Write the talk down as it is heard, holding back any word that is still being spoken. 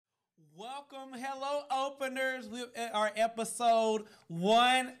welcome. Hello, openers. We are episode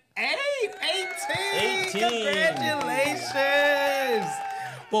 18. Congratulations.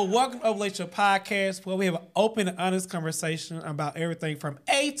 Well, welcome to Ovulation Podcast, where we have an open and honest conversation about everything from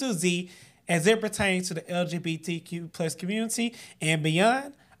A to Z as it pertains to the LGBTQ plus community and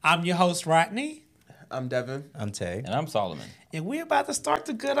beyond. I'm your host, Rodney. I'm Devin. I'm Tay. And I'm Solomon. And we're about to start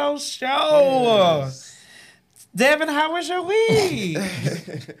the good old show. Yes. Devin, how was your week?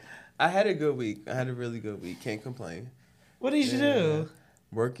 I had a good week. I had a really good week. Can't complain. What did you do?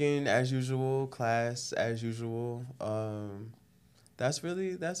 Working as usual, class as usual. That's really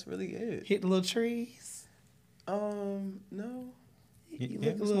it. Hit the little trees? No. You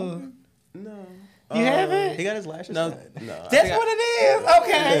look a little... No. You haven't? He got his lashes No. done. No. That's what it is?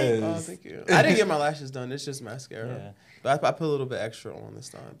 Okay. Oh, thank you. I didn't get my lashes done. It's just mascara. Yeah. But I put a little bit extra on this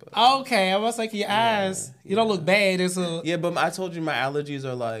time. But okay. I was like, your eyes. You don't look bad. It's a... Yeah, but I told you my allergies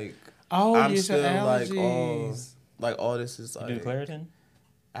are like... Oh, I'm your still allergies. all this is like... You do Claritin?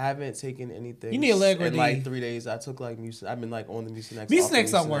 I haven't taken anything. You need Allegra in D. like 3 days. I took like Mucinex. I've been like on the Mucinex.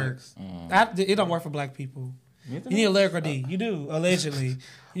 Mucinex don't work. It don't work for black people. You need Allegra D. You do, allegedly.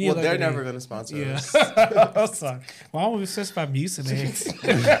 Well, they're never going to sponsor us. I'm sorry. Why would we switch by Mucinex?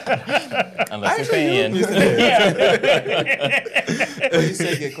 Unless you're paying. You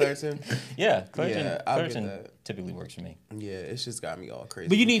said get Claritin? Yeah, Claritin, Yeah, I'll get Claritin that. typically works for me. Yeah, it's just got me all crazy.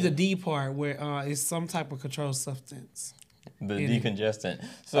 But you need the D part where it's some type of controlled substance. The decongestant.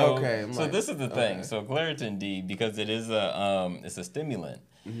 So, Okay, so this is the thing. okay. So Claritin D, because it is it's a stimulant.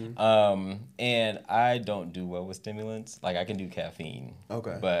 Mm-hmm. And I don't do well with stimulants. Like I can do caffeine.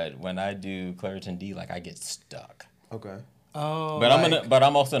 Okay. But when I do Claritin D, like I get stuck. Okay. Oh. But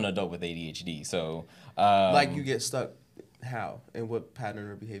I'm also an adult with ADHD. So Like you get stuck how? In what pattern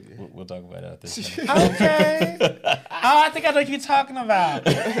or behavior? we'll talk about that this time. Okay. I think I know what you're talking about.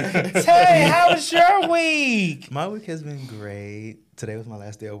 Tay, how was your week? My week has been great. Today was my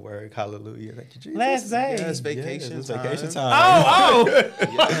last day of work. Hallelujah. Thank you, Jesus. Last day. Yeah, it's vacation Yes, it's time. vacation time. Oh.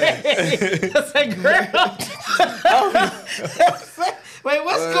 That's a girl. Wait,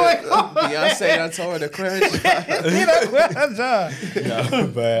 what's going on? Beyonce done told her to quit. No,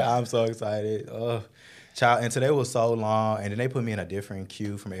 but I'm so excited. Child, and today was so long, and then they put me in a different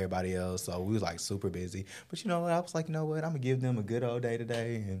queue from everybody else, so we was like super busy. But you know what? I was like, you know what? I'm gonna give them a good old day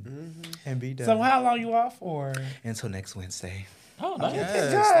today and be done. So how long you off for? Until next Wednesday. Oh, nice.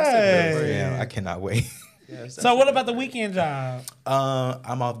 Yes, that's a good break. Yeah, I cannot wait. Yes, So what about the weekend job?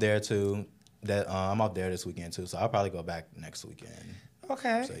 I'm off there too. I'm off there this weekend too, so I'll probably go back next weekend.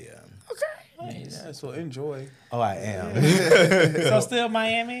 Okay. So yeah. Okay. Nice. Yeah, so enjoy. Oh, I am. So still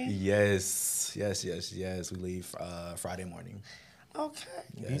Miami? Yes. We leave Friday morning. Okay.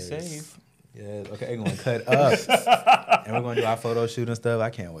 Be safe. Yes. Okay, we're gonna cut up, and we're gonna do our photo shoot and stuff. I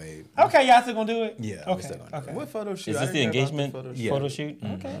can't wait. Okay, y'all still gonna do it? Yeah. We're Okay. still gonna do Okay. it. What photo shoot? Is I this the didn't hear about engagement photo shoot. Yeah. photo shoot?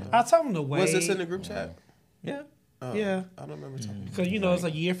 Okay. I'll tell them to wait. Was this in the group chat? Yeah. Oh, Yeah. I don't remember talking. Because you know it's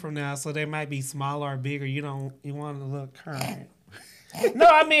a year from now, so they might be smaller or bigger. You want to look current. No,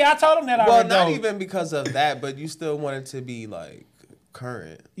 I mean I told them that Well, already. not though. even because of that, but you still want it to be like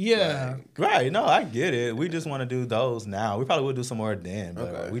current. Yeah. Right. No, I get it. We just want to do those now. We probably will do some more then, but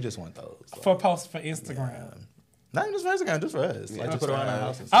Okay. we just want those. For posts for Instagram. Not even just for Instagram, just for us. Yeah, Like just to put for around our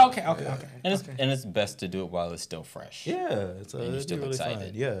us. house. Okay. And it's best to do it while it's still fresh. Yeah, it's And you're it'd be still really fun.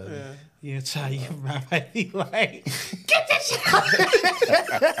 excited. Yeah. Yeah. Yeah, child, you might be like, get this shit.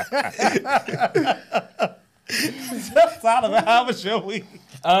 Solomon, how was your week?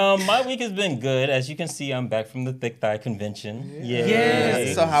 My week has been good. As you can see, I'm back from the Thick Thigh Convention. Yeah.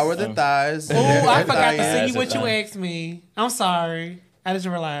 Yes. So how are the thighs? Oh, I forgot to Yeah, send it's you what a you thing. asked me. I'm sorry. I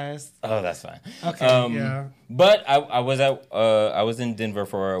didn't realize. Oh, that's fine. Okay, yeah. But I was in Denver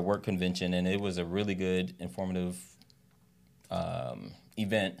for a work convention, and it was a really good, informative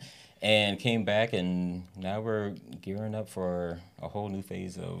event. And came back, and now we're gearing up for a whole new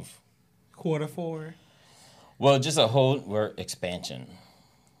phase of, Q4. well, just we're expansion.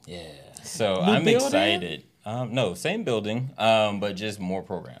 Yeah. So New I'm building? excited. No, same building, but just more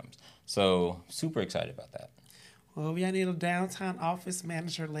programs. So super excited about that. Well, if y'all need a downtown office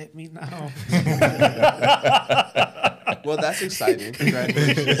manager, let me know. Well, that's exciting.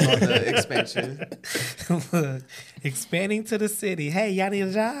 Congratulations on the expansion. Look, expanding to the city. Hey, y'all need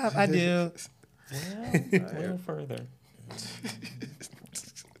a job? I do. Well, a little further.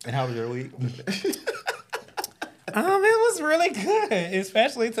 And how was your week? It was really good,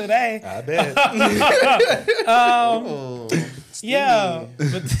 especially today. I bet. Oh, Yeah,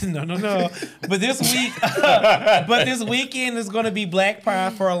 but no. But this weekend is going to be Black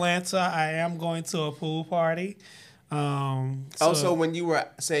Pride for Atlanta. I am going to a pool party. Also, when you were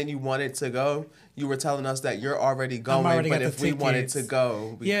saying you wanted to go, you were telling us that you're already going, already but got if the we wanted tickets. to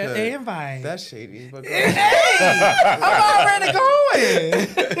go, we yeah, could. they invite. That's shady. But go I'm already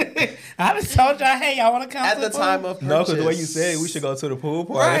going. I just told y'all, hey, y'all want to come at to the time pool? of No, because the way you purchase. said we should go to the pool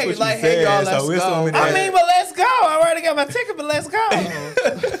party. Right, That's what like, you hey, said. y'all, so let's we're go. assuming I that. mean, but let's go. I already got my ticket, but let's go.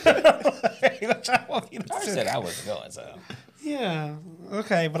 What y'all want me to I do? said I wasn't going, so. Yeah.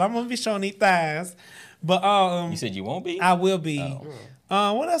 Okay, but I'm gonna be showing these thighs. But You said you won't be? I will be.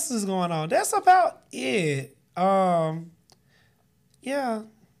 What else is going on? That's about it. Yeah.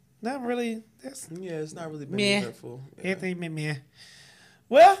 Not really. That's Yeah, it's not really been Meh. eventful. Yeah. everything, man.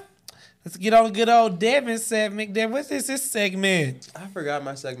 Well, let's get on the good old Devin segment. Devin, what's this segment? I forgot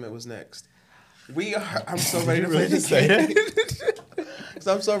my segment was next. I'm so ready to really play the just say game.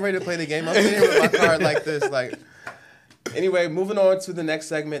 So I'm so ready to play the game. I'm sitting here with my card like this. Like, anyway, moving on to the next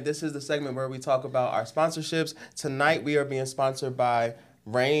segment. This is the segment where we talk about our sponsorships. Tonight we are being sponsored by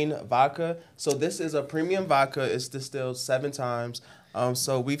Reign Vodka. So this is a premium vodka. It's distilled 7 times.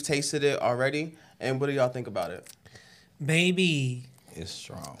 So we've tasted it already. And what do y'all think about it? Baby. It's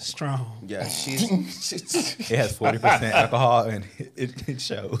strong. Strong. Yeah, she's It has 40% alcohol and it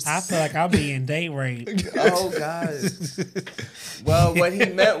shows. I feel like I'm being date raped. oh God. Well, what he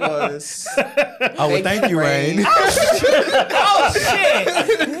meant was Oh, well, thank you, Rain. Oh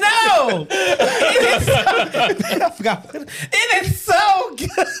shit! No, I forgot. It is so good.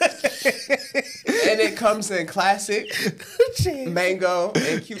 and it comes in classic mango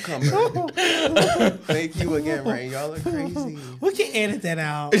and cucumber. Thank you again, Rain. Y'all are crazy. We can edit that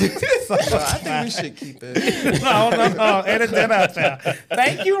out. I think we should keep it. No, edit that out, child.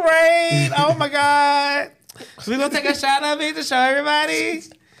 Thank you, Rain. Oh my God. We gonna take a shot of it to show everybody.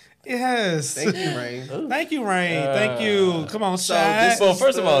 Yes. Thank you, Rain. Thank you, Rain. Thank you. Come on, So shot. this- Well,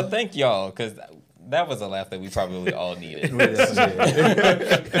 first of all, thank y'all, because that was a laugh that we probably all needed.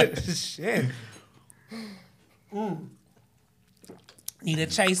 Shit. Need a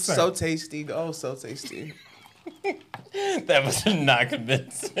chaser. So tasty. Oh, so tasty. That was not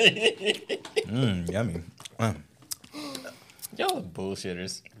convincing. Yummy. Y'all are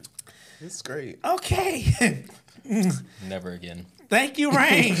bullshitters. It's great. Okay. Never again. Thank you,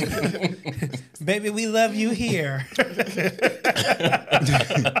 Rain. Baby, we love you here.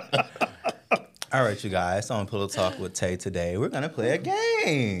 All right, you guys. So on Pillow Talk with Tay today, we're going to play a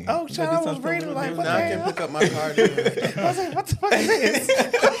game. Oh, We're child, gonna I do was something reading a like, little what Now I the can hell? pick up my card. I was like, what the fuck is this?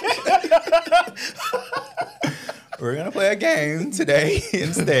 We're gonna play a game today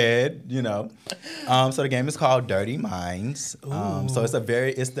instead, So the game is called Dirty Minds. So it's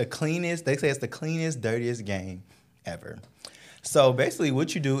the cleanest. They say it's the cleanest, dirtiest game ever. So basically,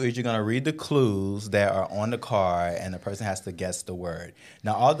 what you do is you're gonna read the clues that are on the card, and the person has to guess the word.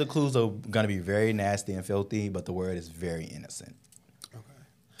 Now, all the clues are gonna be very nasty and filthy, but the word is very innocent. Okay.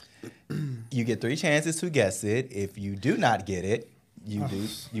 You get 3 chances to guess it. If you do not get it, you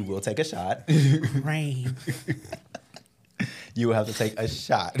will take a shot. Rain. You will have to take a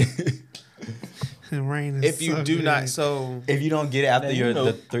shot. Rain is If you so do good. not, so If you don't get it after Then you know.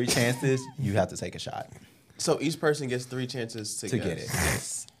 the 3 chances, you have to take a shot each person gets 3 chances to get it.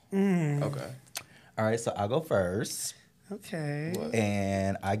 guess. Mm. Okay. All right, so I'll go first, Okay. What?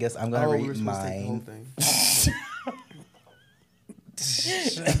 and I guess I'm gonna Oh, we read were supposed to take the whole mine.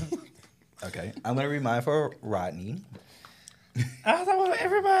 thing. Okay, I'm gonna read mine for Rodney. I thought about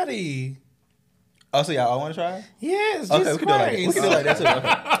everybody. Oh, so y'all all want to try? Yes. Okay, Jesus we can do it like that. We Christ. can do it like that too. Okay.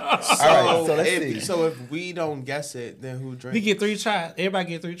 All right, so let's see. So if we don't guess it, then who drinks? We get 3 tries. Everybody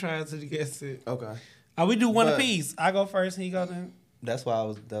get 3 tries to guess it. Okay. We do one But- apiece. I go first, he go then. That's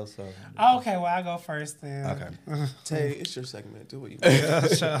why that was so. Okay, well, I go first then. Okay. Tay, it's your segment. Do what you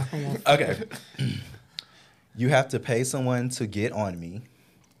want. Sure. Okay. You have to pay someone to get on me.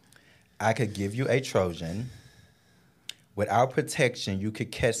 I could give you a Trojan. Without protection, you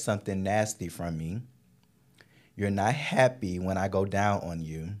could catch something nasty from me. You're not happy when I go down on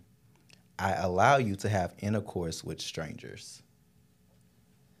you. I allow you to have intercourse with strangers.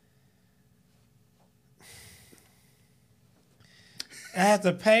 I have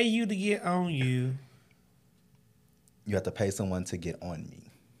to pay you to get on you. You have to pay someone to get on me.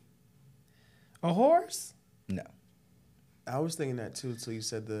 A horse? No. I was thinking that too till you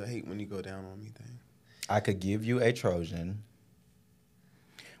said the hate when you go down on me thing. I could give you a Trojan.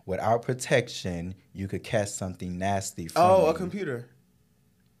 Without protection, you could catch something nasty from Oh, me. a computer.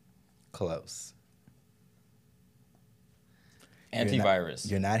 Close. Antivirus.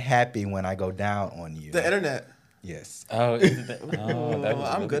 You're not happy when I go down on you. The internet. Yes. Oh, is it that? Oh, that was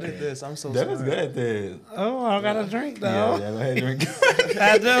I'm really good at this. I'm so That sorry. was good at this. Oh, I got a drink, Yeah, though. go ahead and drink.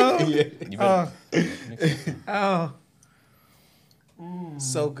 I do? Yeah. You better- Oh.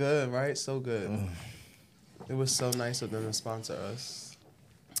 So good, right? So good. It was so nice of them to sponsor us.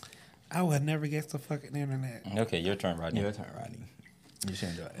 I would never guess the fucking internet. Okay, your turn, Rodney. Your turn, Rodney. You should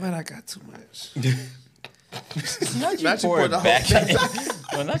enjoy it. But I got too much. Not you Not you pour pour it the whole back. thing.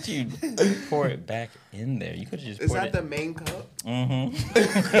 Well, not you pour it back in there. You could have just Is poured that it. the main cup?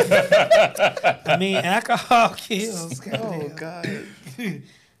 I mean, alcohol kills. Oh, goddamn. God.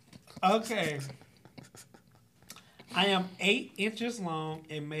 Okay. I am 8 inches long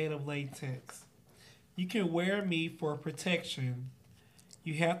and made of latex. You can wear me for protection.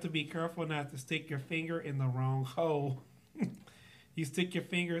 You have to be careful not to stick your finger in the wrong hole. You stick your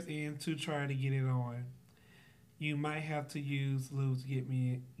fingers in to try to get it on. You might have to use lube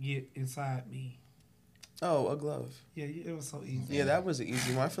to get inside me. Oh, a glove. Yeah, it was so easy. Yeah, that was an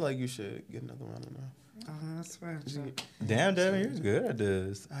easy one. I feel like you should get another one. I don't know. That's fine. Damn, Devin, you're good at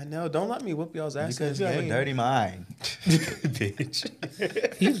this. I know. Don't let me whoop y'all's ass. Because in you this have a game. dirty mind.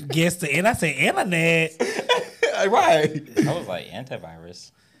 Bitch. He guessed it, and I said internet. Right. I was like antivirus.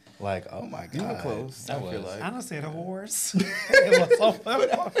 Like, oh my God. You were close. That I feel was. I like done said a horse. It was so funny.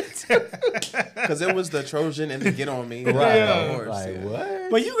 because it was the Trojan and the get on me. Right. Of course, Like, yeah.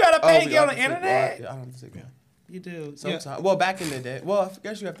 what? But you gotta pay to we get on have the to take- internet. I don't have to take one. You do. Sometimes. Well, back in the day. Well, I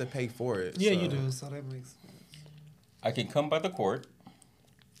guess you have to pay for it. Yeah, so. you do. So that makes sense. I can come by the court.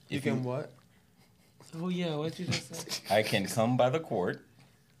 You can what? Oh yeah, what you just say? I can come by the court.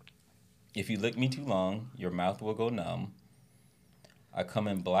 If you lick me too long, your mouth will go numb. I come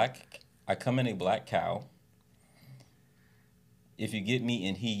in a black cow. If you get me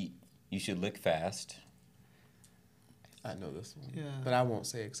in heat, you should lick fast. I know this one. Yeah. But I won't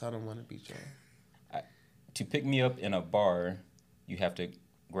say it because I don't want to beat y'all. To pick me up in a bar, you have to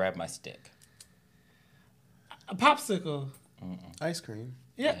grab my stick. A popsicle. Ice cream.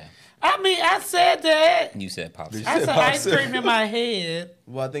 Yeah. Yeah. I mean, I said that. You said pops. Did I said said ice popsicle. cream in my head.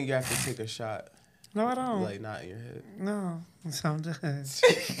 Well, I think you have to take a shot. No, I don't. Like, not in your head. No, so I'm done.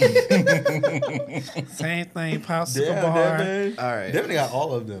 Same thing, popsicle Damn, bar. Devin. All right. Devin got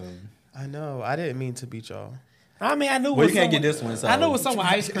all of them. I know. I didn't mean to beat y'all. I mean, I knew. Well, it you can't was get this one, so. I knew it was someone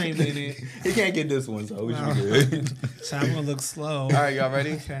ice cream in it. He can't get this one, so we should No. be good. So I'm gonna look slow. All right, y'all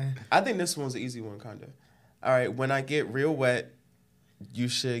ready? Okay. I think this one's an easy one, kind of. All right. When I get real wet, you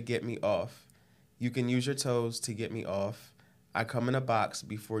should get me off. You can use your toes to get me off. I come in a box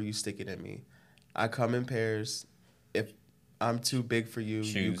before you stick it in me. I come in pairs. If I'm too big for you, you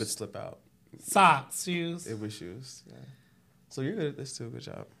Shoes. could slip out. Socks, shoes. It was shoes. Yeah. So you're good at this too. Good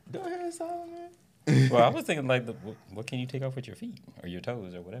job. Go ahead, Solomon. Well, I was thinking like, what can you take off with your feet or your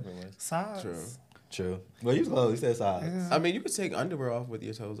toes or whatever it was? Socks. True. True. Well, you close. You said socks. Yeah. I mean, you could take underwear off with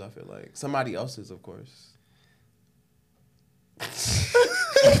your toes. I feel like somebody else's, of course.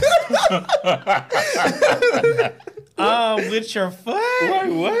 With your foot. Wait,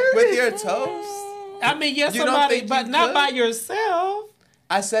 what? With your toes. I mean, yes, You don't somebody, think but you not could? by yourself.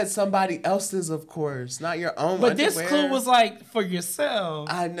 I said somebody else's, of course, not your own. But this underwear. clue was like for yourself.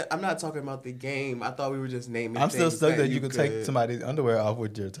 I'm not talking about the game. I thought we were just naming. I'm still things stuck that you could take somebody's underwear off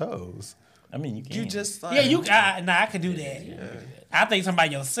with your toes. I mean, you can. You just like, Yeah, I could do that. I think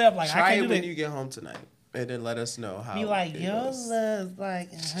somebody yourself, like try I it can do when that. you get home tonight, and then let us know how. Be like, it your goes. love's like,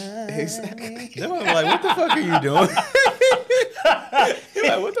 Exactly. They was like, what the fuck are you doing? You're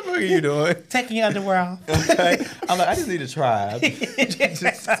like, what the fuck are you doing? taking your underwear off. Okay. I'm like, I just need to try.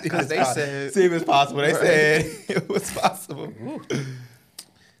 Because they said See if it's possible. They said it was possible.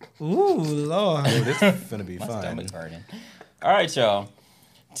 Ooh, Lord. Oh, this is gonna be My fun. stomach's hurting. All right, y'all.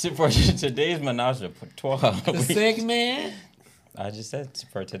 For today's menage a trois, The segment, I just said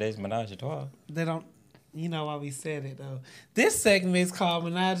for today's menage a trois. they don't, you know why we said it though. This segment is called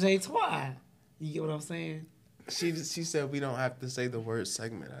Menage a Trois. You get what I'm saying? she said we don't have to say the word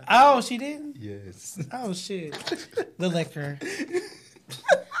segment. Oh, she didn't? Yes. Oh, shit. The liquor.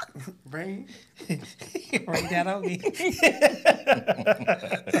 Brain. Write that on me.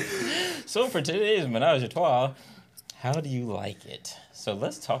 So for today's menage a trois, how do you like it? So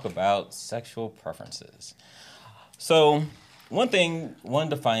let's talk about sexual preferences. So one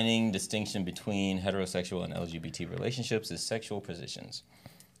defining distinction between heterosexual and LGBT relationships is sexual positions.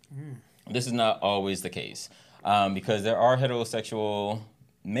 This is not always the case because there are heterosexual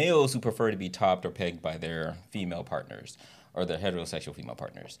males who prefer to be topped or pegged by their female partners or their heterosexual female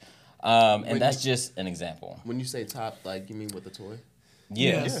partners. And that's just an example. When you say top, like you mean with the toy?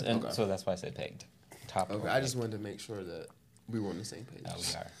 Yes, Yeah. and Okay. so that's why I said pegged. Top. Okay. or I just pegged. wanted to make sure that we were on the same page. Oh,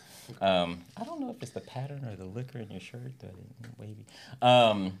 we are. I don't know if it's the pattern or the liquor in your shirt, but wavy.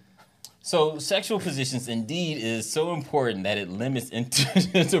 So sexual positions indeed is so important that it limits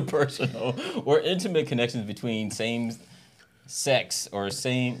interpersonal or intimate connections between sex or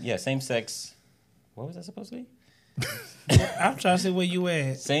same sex. What was that supposed to be? I'm trying to see where you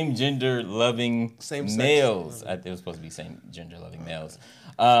at. Same gender loving Same sex. males. It was supposed to be same gender loving males.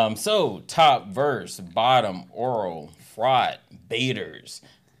 So top verse, bottom, oral, fraught, baiters.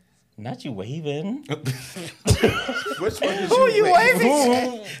 Not you waving. Which one did Who are you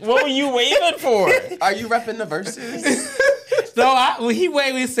waving? What were you waving for? Are you repping the verses? No, when he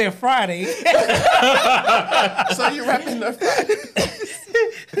waved, he said Friday. So you repping the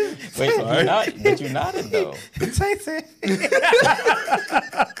Wait, but you nodded though. Say it.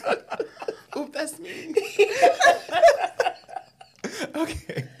 Oop, that's me.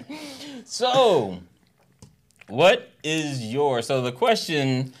 Okay. So, what is so the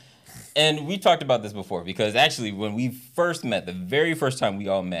question, and we talked about this before because actually when we first met, the very first time we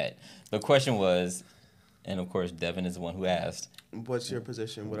all met, the question was, and of course Devin is the one who asked, What's your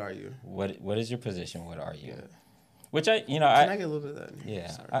position? What are you? what is your position? What are you? Yeah. Which I Can I get a little bit of that? yeah,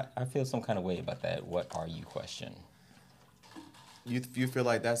 Sorry. I feel some kind of way about that. What are you question? You feel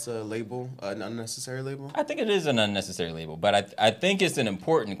like that's a label, an unnecessary label? I think it is an unnecessary label, but I think it's an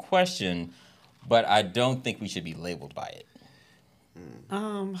important question, but I don't think we should be labeled by it.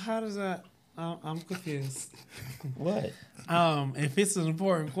 How does that? I'm confused. What? If it's an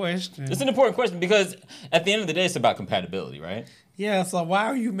important question. It's an important question because at the end of the day, it's about compatibility, right? Yeah, so why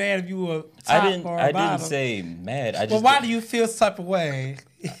are you mad if you were top or I bottom? didn't say mad. I just Well, why do you feel some type of way?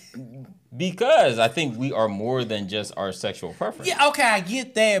 Because I think we are more than just our sexual preference. Yeah, okay, I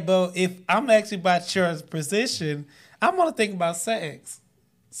get that, but if I'm actually about your position, I'm gonna think about sex.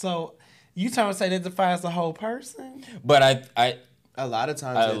 So you trying to say that defines the whole person? But I A lot of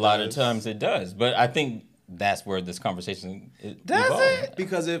times. a it lot of does. times it does. But I think that's where this conversation Does evolved. it?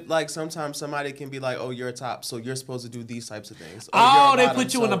 Because if like sometimes somebody can be like, oh, you're a top, so you're supposed to do these types of things. Oh, you're a they bottom,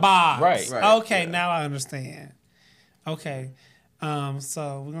 put you so- in the box. Right. Right, Okay, yeah. now I understand. Okay.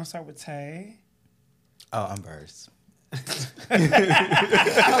 So we're gonna start with Tay. Oh, I'm verse.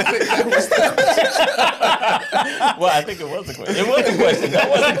 Well, I think it was a question. It was a question. That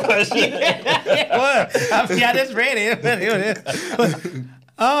was a question. Well, I just read it.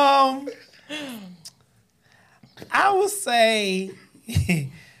 I would say I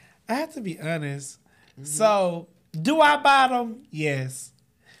have to be honest. So, do I bottom? Yes.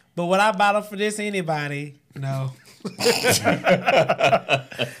 But would I bottom for this anybody? No.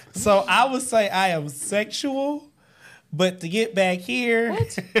 So I would say I am sexual, but to get back here,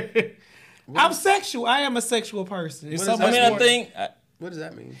 I'm sexual. I am a sexual person. It's so What much is I mean, more. I think. What does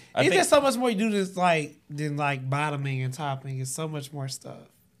that mean? I It's think just so much more you do this than bottoming and topping. It's so much more stuff.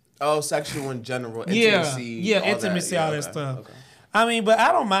 Oh, sexual in general. Yeah, Intimacy, yeah, all intimacy, all that okay, stuff. okay. I mean, but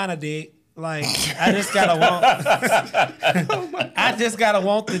I don't mind a dick. Like I just gotta want. I just gotta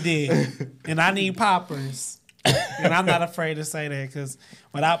want the dick, and I need poppers. And I'm not afraid to say that because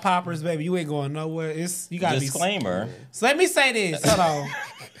without poppers, baby, you ain't going nowhere. You gotta be. disclaimer. So let me say this. Hold on.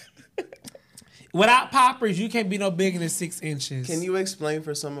 Without poppers, you can't be no bigger than 6 inches. Can you explain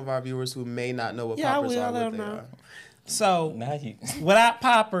for some of our viewers who may not know what Yeah, I poppers will. are, Let what them they know. are? So Now you. without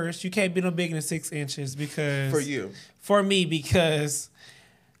poppers, you can't be no bigger than 6 inches because For you. For me, because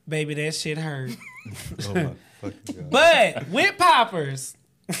baby, that shit hurt. Oh my fucking god. But with poppers,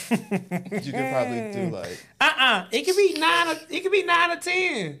 You could probably do like. it could be 9. It could be 9 or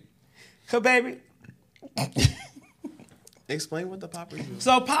 10. Cause baby, Explain what the poppers do.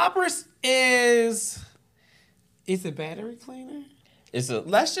 so poppers is a battery cleaner. It's a.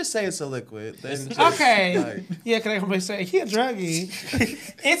 Let's just say it's a liquid. Then just, Okay. like, Yeah, cause everybody say he a druggie.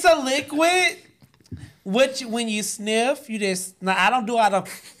 It's a liquid. Which when you sniff, you just I don't do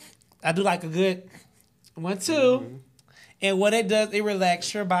I do like a good 1, 2. And what it does, it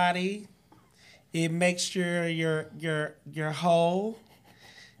relaxes your body. It makes sure your hole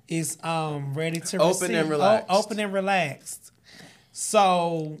is ready to Open receive. and relaxed. Open and relaxed.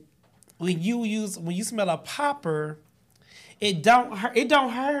 So when you smell a popper, it don't hurt. It don't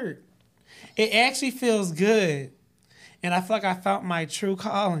hurt. It actually feels good. And I feel like I found my true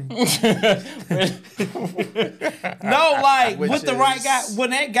calling. No, like Which with the right is- guy. When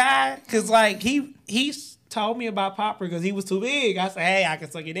that guy, cause like he told me about popper because he was too big. I said, hey, I can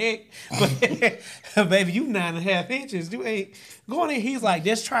suck your dick, but baby, you 9.5 inches. You ain't going in. He's like,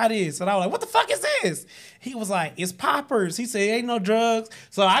 just try this, and I was like, what the fuck is this? He was like, it's poppers. He said, ain't no drugs.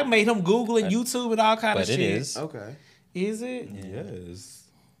 So I made him Google and YouTube and all kind of But shit. it is. okay. Is it? Yes.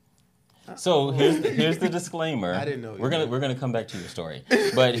 So here's the disclaimer. I didn't know We're either. gonna come back to your story,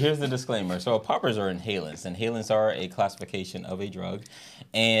 but here's the disclaimer. So poppers are inhalants. Inhalants are a classification of a drug,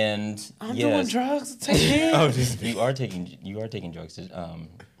 and I'm doing yes, drugs to take dick. you are taking drugs to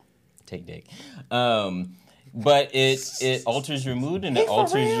take dick. but it alters your mood and it For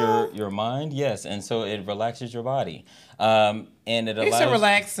alters real? your mind. Yes, and so it relaxes your body. And it It's allows a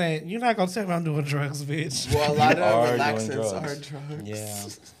relaxant. You're not gonna tell me I'm doing drugs, bitch. Well, a lot You are of doing relaxants drugs. are drugs. Yeah.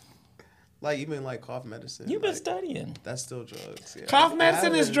 Like even like cough medicine. You've been like, studying. That's still drugs. Yeah. Cough I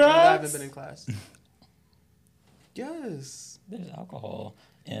medicine is haven't- I haven't drugs? been in class. Yes. There's alcohol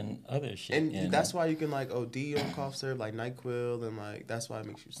and other shit. And in that's why you can like OD on cough syrup, like NyQuil, and like that's why it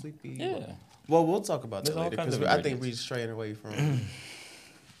makes you sleepy. Yeah. Well, we'll talk about There's that all later kinds because of I think ingredients. we're straying away from.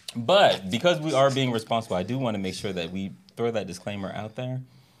 But because we are being responsible, I do want to make sure that we throw that disclaimer out there.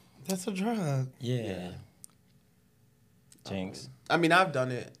 That's a drug. Yeah. Jinx. I mean, I've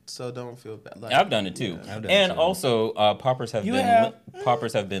done it, so don't feel bad. Like, I've done it too. Yeah. I've done And it too. also, poppers have You been have?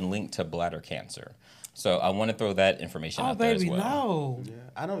 poppers have been linked to bladder cancer. So I want to throw that information Oh, out there baby, as well. no. Yeah,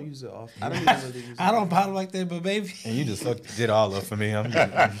 I don't use it often. I don't even really use it. I don't bottle like that, but baby. And you just did all up for me. I'm I'm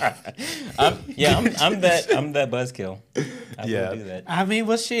that buzzkill. I Yeah. will do that. I mean,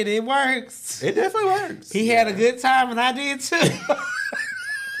 well, shit, it works. it definitely works. He had a good time, and I did too.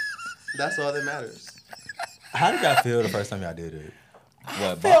 That's all that matters. How did y'all feel the first time y'all did it?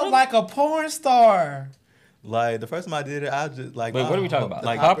 What? Felt like a porn star. Like the first time I did it, I was just like. Wait, what are we talking about?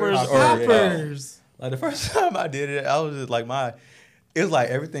 Like Poppers or Poppers. Like the first time I did it, I was just like it was like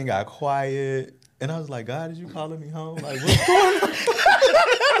everything got quiet, and I was like, God, is you calling me home? Like what's going on?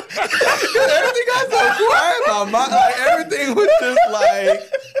 Everything got so quiet. My mind, like everything was just like.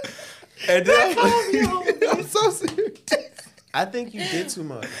 And then I'm so serious. I think you did too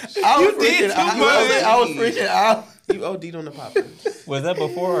much. I was did freaking too out. much. I was freaking out. You OD'd on the poppers. Was that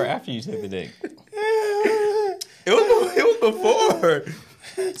before or after you took the dick? It was before.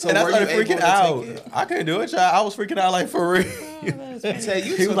 So And I were started you able freaking to out. take it? I couldn't do it, child. I was freaking out like for real. Tay,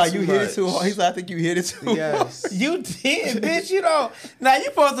 you He was took like, too "You hit it much. too hard." He's like, "I think you hit it too." Yes. You did, bitch. You don't. Now you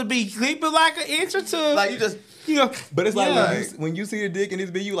supposed to be sleeping like an inch or two. Like you just. you know, But it's like Yeah. when you see the dick in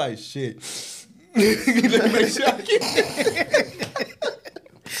his bed, you like shit. Let me make sure I get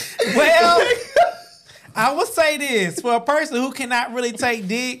well, I will say this for a person who cannot really take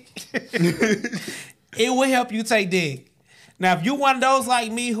dick, it will help you take dick. Now, if you one of those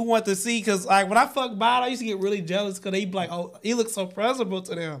like me who want to see, because like when I fuck Bottle, I used to get really jealous because they be like, oh, he looks so presentable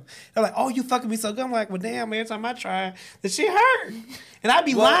to them. They're like, oh, you fucking me so good. I'm like, well, damn, every time I try, the shit hurt. And I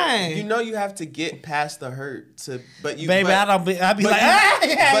be lying. You know you have to get past the hurt to, but you. Baby, but, I don't be, I be but like, you, ah,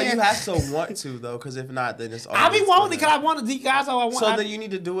 yeah, but yeah. you have to want to though, because if not, then it's. I be always wanting gonna- because I want to deep guys. So I want So I- then you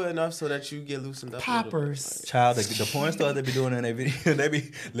need to do it enough so that you get loosened up. a little bit. poppers. Child, the porn stars they be doing in their video, they be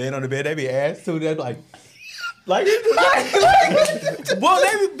laying on the bed, they be ass too. They're like Well, they be,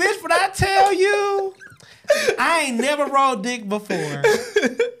 bitch, but I tell you, I ain't never rolled dick before.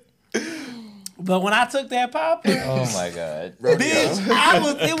 But when I took that popper, Oh my god.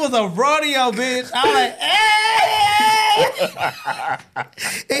 bitch, it was a rodeo, bitch. I was like, hey!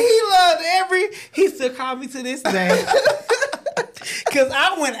 And he loved he still called me to this day. Cause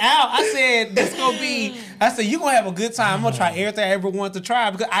I went out, I said, this gonna be, I said, you gonna have a good time. I'm gonna try everything I ever wanted to try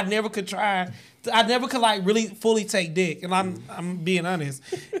because I never could like really fully take dick. And I'm being honest.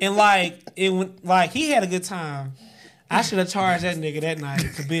 And like, he had a good time. I should have charged that nigga that night.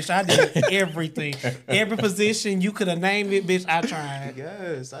 Cause bitch, I did everything. Every position you could have named it, bitch, I tried.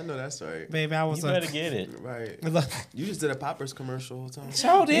 Yes, I know that's right. Baby, I was You better get it. Right. Look, You just did a poppers commercial the whole time.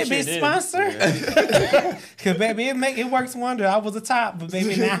 Show did, sure bitch, did. sponsor. Cause baby, it works wonder. I was a top, but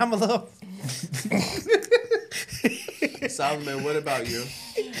baby, now I'm a little. Solomon, what about you?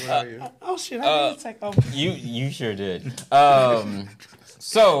 Where are you? Oh shit, I need to take over. You sure did.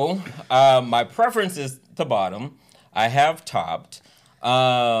 So my preference is the bottom. I have topped.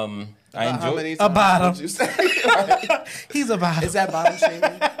 I How enjoy. many A times bottom. would you say? Right. He's about Is that bottom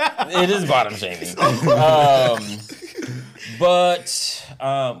shaming? It is bottom shaming. But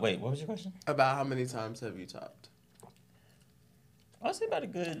wait, what was your question? About how many times have you topped? I'll say about a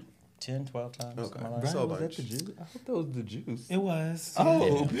good 10, 12 times. Okay. in my life. Right. So was that much. the juice? I hope that was the juice. It was.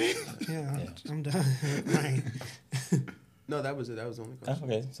 Oh, Yeah, I'm done. Right. No, that was it. That was the only Oh,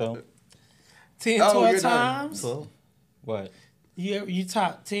 question. okay, so 10, Oh, 12 you're done. times. so what? You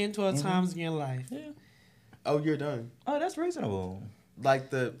top 10, 12 times in your life. Oh, you're done. oh, that's reasonable.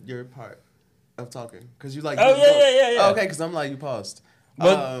 Like your part of talking, because you like. Oh, yeah. Oh, okay, because I'm like you paused.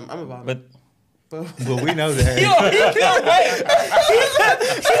 But- I'm a bottom. But But we know that.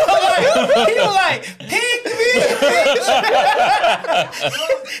 He was like, pick me, bitch.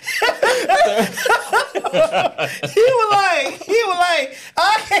 He was like,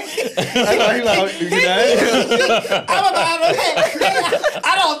 okay. I'm about okay. I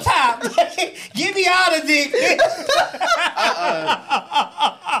don't top. Give me all the dick.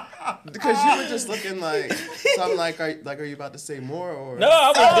 Because Because you were just looking like, so I'm like, are you about to say more or? No, I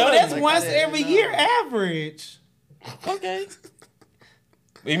was Oh, done. that's Like, once I didn't every know. year average. Okay.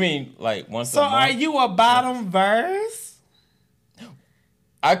 You mean like once So a month? are you a bottom verse?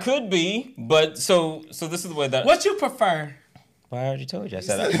 I could be, but so this is the way that. What you prefer? Well, I already told you. I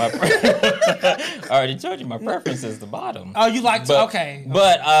said I already told you my preference is the bottom. Oh, you like But, okay.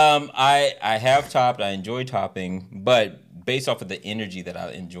 But I have topped. I enjoy topping, but based off of the energy that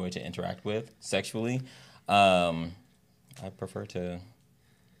I enjoy to interact with sexually, I prefer to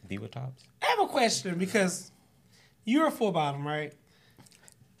be with tops. I have a question because you're a full bottom, right?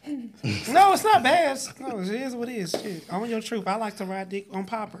 No, it's not bad. No, it is what it is. Shit. On your truth, I like to ride dick on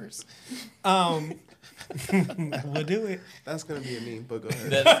poppers. We'll do it. That's gonna be a meme, but go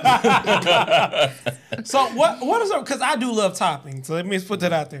ahead. So what is it? Because I do love topping. So let me put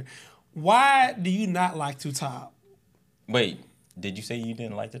that out there. Why do you not like to top? Wait, did you say you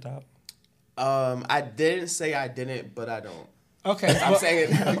didn't like the top? I didn't say I didn't, but I don't. Okay, I'm saying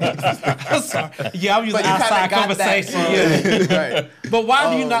it. I'm sorry. Yeah, I'm using But you kinda outside got that conversation. from- right. But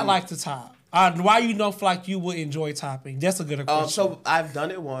why do you not like to top? Why you don't feel like you would enjoy topping? That's a good question. So I've done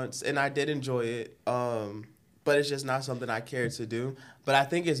it once and I did enjoy it. But it's just not something I care to do. But I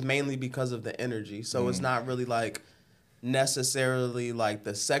think it's mainly because of the energy. So it's not really like necessarily like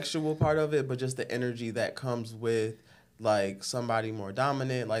the sexual part of it, but just the energy that comes with like somebody more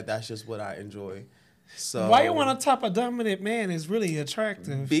dominant. Like that's just what I enjoy. So Why you want to top a dominant man is really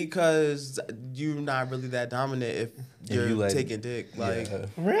attractive. Because you're not really that dominant if you're you let- taking dick. Like Yeah.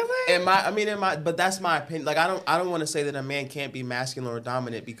 Really? but that's my opinion. Like I don't want to say that a man can't be masculine or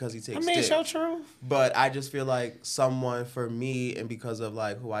dominant because he takes I mean, dick. show truth. But I just feel like someone for me, and because of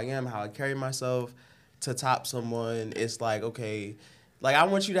like who I am, how I carry myself, to top someone, it's like, okay, like I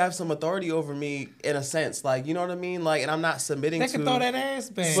want you to have some authority over me in a sense, like you know what I mean, like, and I'm not submitting They to can throw that ass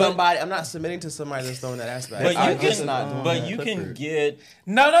back. somebody. I'm not submitting to somebody that's throwing that ass back. But I'm you just can, not doing but that. you can get.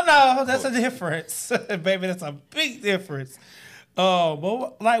 No. That's a difference, baby. That's a big difference. Oh,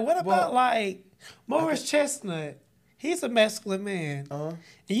 but like, what about like Morris Chestnut? He's a masculine man, and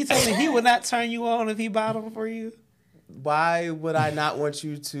you tell me he would not turn you on if he bottomed for you. Why would I not want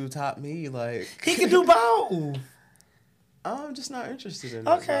you to top me? Like He can do both. I'm just not interested in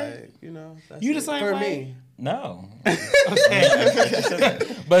Okay. it. Like, you know, that's You the it. same for way? me. No.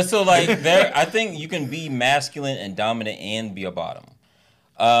 But so like I think you can be masculine and dominant and be a bottom.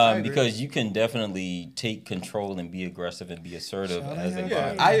 agree. Because you can definitely take control and be aggressive and be assertive as a Yeah,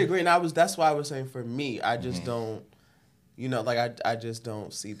 bottom. I agree, and that's why I was saying for me, I just don't, you know, like I just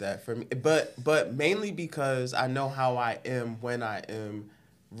don't see that for me. But mainly because I know how I am when I am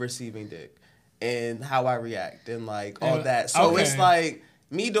receiving dick, and how I react and like all Yeah, that. So okay. it's like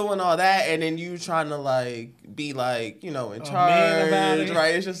me doing all that, and then you trying to like be like, you know, in A man about charge, it.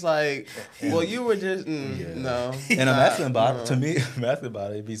 right? It's just like, well, you were just no. And a Nah, masculine bottom, no. to me, a masculine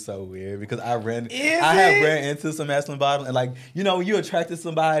bottom, it'd be so weird because I have it? ran into some masculine bottom, and like, you know, when you attracted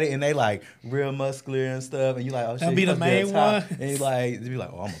somebody and they like real muscular and stuff, and you like, oh shit, That'd be you the must a main top. one. And you like, they be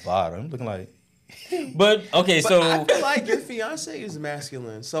like, oh, I'm a bottom. I'm looking like, But okay, But so I feel like your fiance is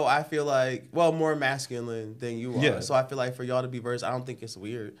masculine, so I feel like, well, more masculine than you are. Yeah. So I feel like for y'all to be versed, I don't think it's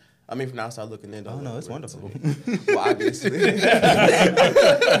weird. I mean, from the outside looking in, oh no, it's wonderful. Well, obviously. but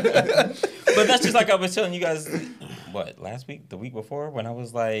that's just like I was telling you guys, what, last week, the week before, when I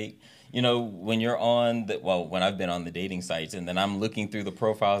was like, you know, when you're on when I've been on the dating sites and then I'm looking through the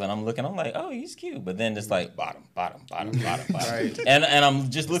profiles and I'm like, oh, he's cute. But then it's like bottom. Right. And I'm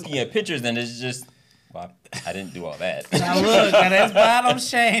just looking at pictures and it's just, well, I didn't do all that. Now look, now that's bottom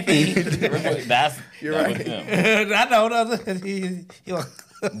shaming. You're that right. was them. I know.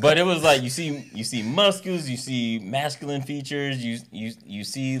 But it was like you see muscles, you see masculine features, you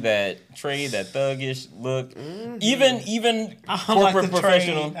see that trade, that thuggish look, even corporate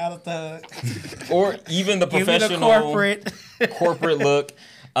professional, Not a thug. or even the Give me the professional corporate. corporate look.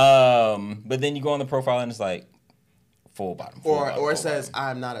 But then you go on the profile and it's like full bottom, full bottom, Or it full says, bottom.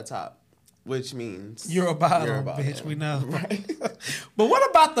 I'm not a top, which means You're a bottom, You're a bottom. bitch. We know. But what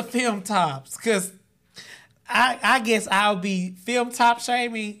about the film tops? Because I guess I'll be film top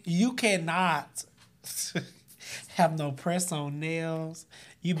shaming. You cannot have no press on nails.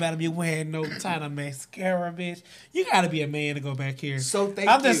 You better be wearing no kind of mascara, bitch. You gotta be a man to go back here. So thank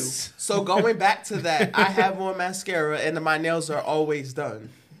I'm you. just- So going back to that, I have on mascara and my nails are always done.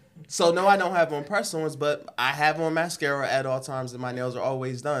 So no, I don't have on press-ons, but I have on mascara at all times and my nails are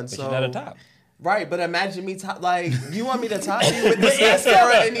always done. But so you're not a top. Right, but imagine me top like you want me to top you with this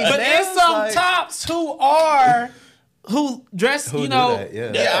mascara and these But nails? there's some like, tops who dress, Who you do know. that?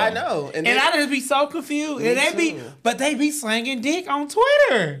 Yeah. Yeah, I know. And I just be so confused. Me And they be, too. but they be slanging dick on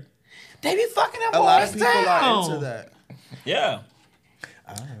Twitter. They be fucking them A lot of boys people are down. into that. Yeah.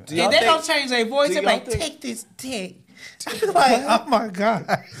 Do y'all And they think- don't change their voice. do They're y'all like, think- take this dick. Like, oh my God.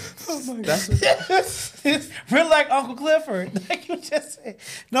 That's what, It's really like Uncle Clifford. Like you just said.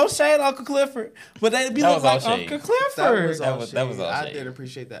 No shade, Uncle Clifford. But they be That looking was like all shade. Uncle that Clifford. was all that was shade. all I shade. did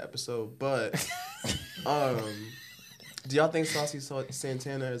appreciate that episode, but do y'all think Saucy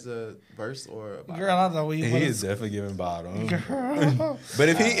Santana is a verse or a bottom? Girl, I know what you He want is definitely giving bottom. Girl. But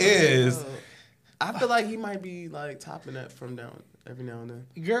if he is, I feel like he might be like topping that from down every now and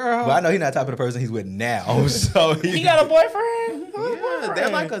then. Girl. well, I know he's not top of the person he's with now. So He got a boyfriend? Who's Yeah, they're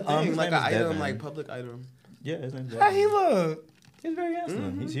like a thing, his like name an is item, Devin. like public item. yeah, his name's How he Devin. look? He's very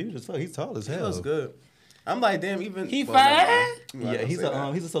handsome. He's huge as fuck. He's tall as He hell. looks good. I'm like, damn, even He well, never fine? mind. Yeah, he's Say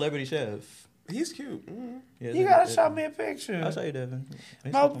that. he's a celebrity chef. He's cute. Mm-hmm. Yeah, You gotta show me a picture. I'll show you, Devin.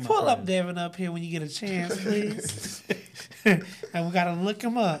 He's Mo, up on my pull up friend. Devin up here when you get a chance, please. And we gotta look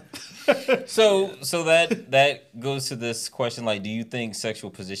him up. So that goes to this question, like, do you think sexual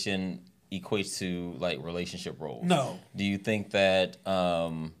position equates to like relationship roles? No. Do you think that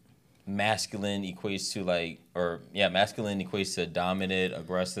masculine equates to masculine equates to dominant,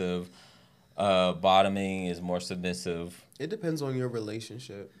 aggressive, bottoming is more submissive? It depends on your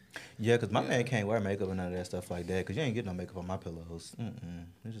relationship. Yeah, because my man can't wear makeup and none of that stuff like that. Because you ain't getting no makeup on my pillows.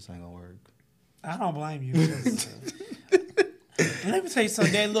 It just ain't gonna work. I don't blame you. Let me tell you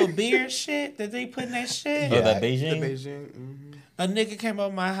something. That little beard shit that they put in that shit. Oh, Yeah. that The Beijing? Beijing. Mm-hmm. A nigga came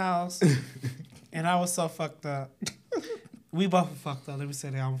over my house, and I was so fucked up. We both were fucked up. Let me say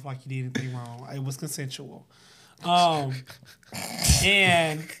that. I don't feel like you did anything wrong. It was consensual.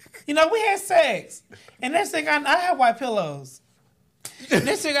 And you know, we had sex. And next thing I had white pillows.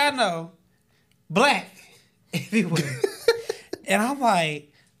 Next thing I know, black everywhere. And I'm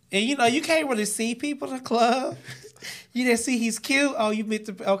like, and you know, you can't really see people in the club. You didn't see he's cute. Oh, you meant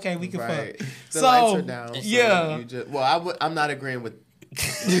to. Okay, we can Right. fuck. The lights are down. So yeah. You just, well, I'm not agreeing with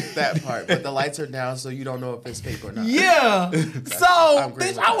that part, but the lights are down, so you don't know if it's fake or not. Yeah. So, I'm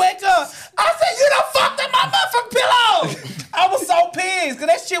agreeing bitch, with I wake up. I said, you done fucked up my motherfucking pillow. I was so pissed because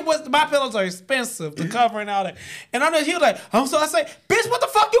that shit was, my pillows are expensive to cover and all that. And I'm just, he was like, I say, bitch, what the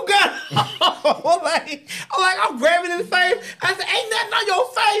fuck you got? I'm grabbing his face. I said, ain't nothing on your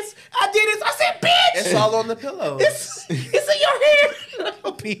face. I did this. I said, bitch. It's all on the pillow. It's in your hair.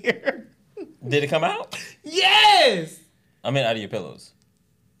 Up here. Did it come out? Yes. I mean, out of your pillows.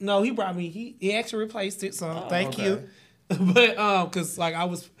 No, he brought me. He actually replaced it. So thank okay. you. But cause like I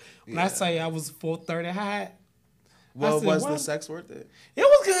was when I say I was 430 high, Well, I said, was what? the sex worth it? it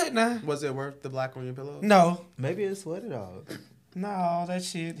was good. Nah, Was it worth the black on your pillow? no, Maybe it sweated out. no, that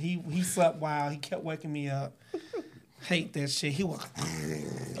shit. He slept wild. He kept waking me up. Hate that shit. He was.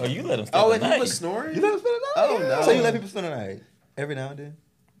 Oh, you let him stay Oh, the and he night. was snoring? You let him spend the night? Oh, no. So you let people spend the night every now and then?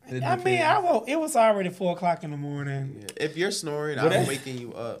 I mean, I woke. It was already 4:00 in the morning. Yeah. If you're snoring, What I'm if- waking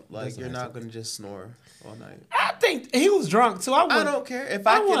you up. Like, That's you're nice. not going to just snore all night. I think he was drunk too. I wouldn't- don't care. If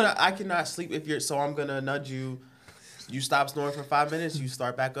I I want- cannot, I cannot sleep if you're, so I'm going to nudge you. You stop snoring for 5 minutes, you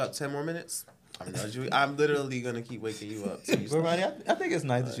start back up 10 more minutes. I'm literally gonna keep waking you up. Till you But stop. Ronnie, I think it's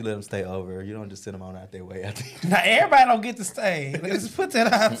nice that you let them stay over. You don't just send them on out their way. I think. Now everybody don't get to stay. Let's put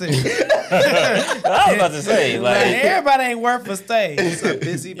that out there. I was about to say, Now, like, everybody ain't worth a stay. It's a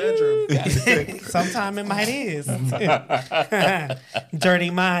busy bedroom. Sometime it might is. Dirty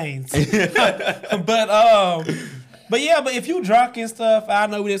minds. But yeah, but if you drunk and stuff, I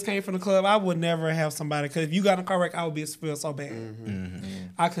know we just came from the club. I would never have somebody, because if you got in a car wreck, I would feel so bad.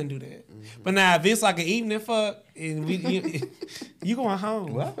 I couldn't do that. But now if it's like an evening fuck and you going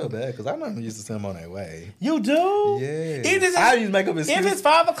home. Well, I feel bad because I know I'm used to send them on their way. You do? Yeah. Even if I it's, use makeup excuse. if it's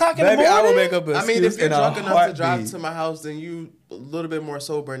 5 o'clock in the Baby, morning. I will make up an I mean, if you're in a drunk enough to drive heartbeat. to my house, then you a little bit more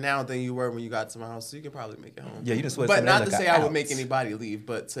sober now than you were when you got to my house, so you can probably make it home. Yeah, you done sweat But some of that not to liquor say I would out. make anybody leave,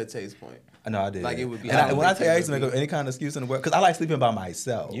 but to Tay's point. I know I did. Like, it would be- And I when I don't tell you I think used to it make would up be- any kind of excuse in the world, because I like sleeping by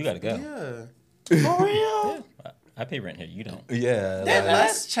myself. you gotta go. Yeah. For real? I pay rent here. You don't. Yeah.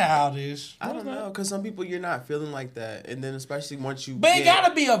 That's childish. I don't know, because some people you're not feeling like that, and then especially once you. But it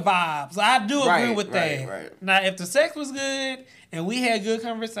gotta be a vibe. So I do agree Right, with that. right. Now, if the sex was good and we had good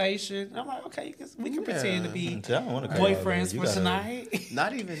conversation, I'm like, okay, we can pretend to I be don't want to boyfriends for tonight.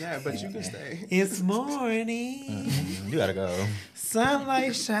 Not even that, but you can stay. It's morning, You gotta go.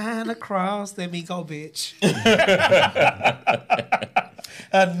 sunlight shine across. Let me go, bitch.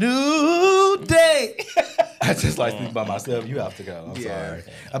 A new day. I just like sleeping by myself. You have to go. I'm Yeah. sorry.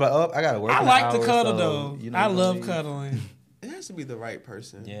 I'm like, oh, I gotta work. I in an like hour to or cuddle so. though. You know I what love mean? cuddling. Yeah, has to be the right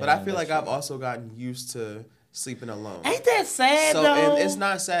person. Yeah, but I feel that's like I've true. also gotten used to sleeping alone. Ain't that sad So though? and it's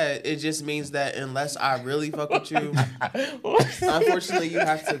not sad. It just means that unless I really fuck with you, unfortunately you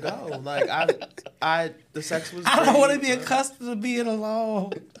have to go. Like the sex was. I don't want to great, be but- accustomed to being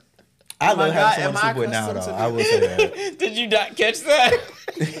alone. I my love God, having am someone I to sleep with now, though. accustomed to I will say that. Did you not catch that?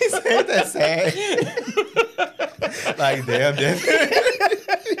 He said that sad. Like, damn,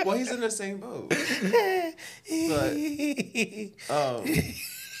 Well, he's in the same boat.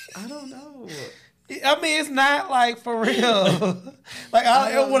 I don't know. I mean, it's not like for real. Like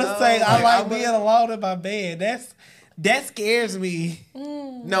I don't want to know. say I Like, like I being would- alone in my bed. That scares me.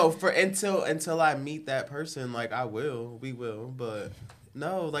 No, until I meet that person, like we will, but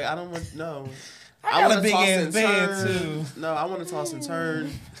no, like I don't want no. I got wanna a big toss ass and bed turn. too. No, I want to toss and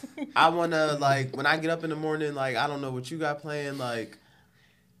turn. I want to like when I get up in the morning, like I don't know what you got planned, like.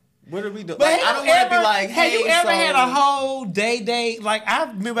 What are we doing? But Like, I don't want to be like, have hey, you ever so- had a whole date? Like I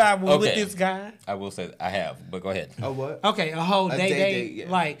remember I was with Okay. this guy. I will say that I have, but go ahead. A what? Okay, a whole A day date, yeah.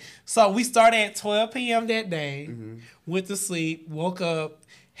 Like, so we started at 12 p.m. that day, Mm-hmm. went to sleep, woke up,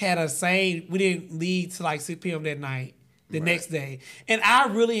 had a same, we didn't leave till like 6 p.m. that night, the next day. And I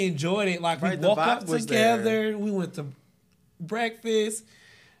really enjoyed it. Like, Right, we the woke vibe up was together, there. we went to breakfast,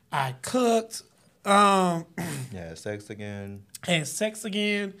 I cooked, Yeah, sex again. had sex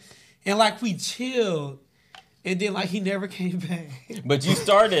again, and like we chilled. And then like he never came back. But you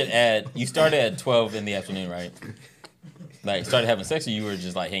started at 12 in the afternoon, right? Like started having sex, or you were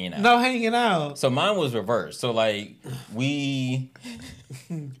just like hanging out? No hanging out. So mine was reversed. So like we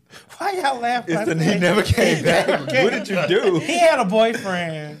Why y'all laughing? It's the he never came back. What did you do? He had a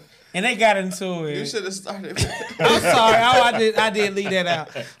boyfriend, and they got into it. You should have started. I'm sorry. I did leave that out.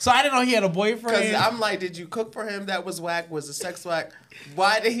 So I didn't know he had a Because boyfriend. I'm like, did you cook for him? That was whack. Was the sex whack?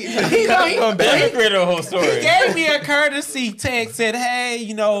 Why did he? He know he- That created a whole story. He gave me a courtesy text, said,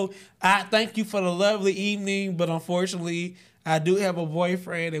 hey, I thank you for the lovely evening, but unfortunately, I do have a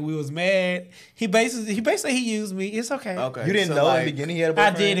boyfriend, and we was mad. He basically he used me. It's okay. Okay, You didn't so, know like, in the beginning he had a I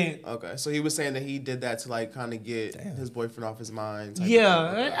boyfriend? didn't. Okay, so he was saying that he did that to like kind of get his boyfriend off his mind. type of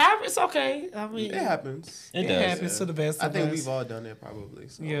Yeah, thing. it's okay. I mean, It happens. It it does. happens to the best I of think us. we've all done it probably.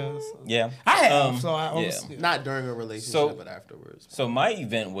 So. Yeah. So. Yeah. I have. Um, so I yeah. was. Not during a relationship, So- but afterwards. So my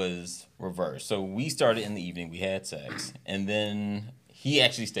event was reversed. So we started in the evening, we had sex, and then he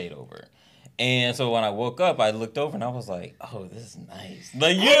actually stayed over. And so when I woke up, I looked over and I was like, "Oh, this is nice."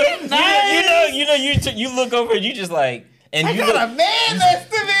 Like you look over and you just like, and I you got look, a man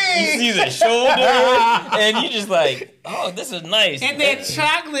next to you me. see the shoulder, and you just like, "Oh, this is nice." And that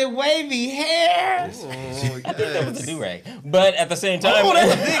chocolate wavy hair. Oh, that was a yes. do rag. But at the same time, Oh,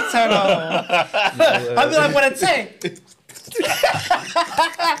 that's a big turn on. I'd be like, what it take?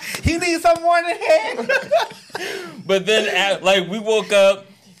 You need some more than that? but then like we woke up.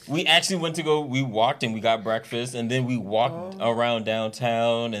 We actually we walked and we got breakfast, and then we walked around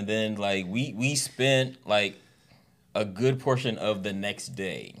downtown, and then like we spent like a good portion of the next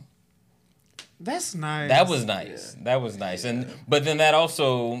day. That's nice. That was nice. Yeah. That was nice. But then that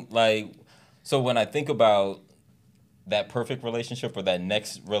also like, so when I think about that perfect relationship or that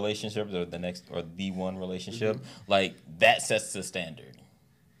next relationship or the one relationship, like that sets the standard.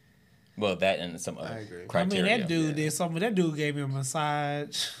 Well, that and some I other agree. I mean, criteria. that dude did something. That dude gave me a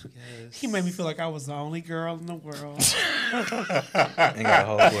massage. Yes. He made me feel like I was the only girl in the world. And got a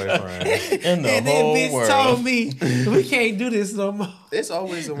whole boyfriend. in the And then whole bitch world. told me, we can't do this no more. It's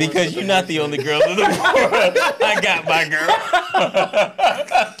always a Because you're not the only girl in the world. I got my girl.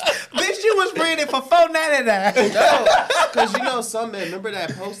 Bitch, you was reading for $4.99. No, because some men. Remember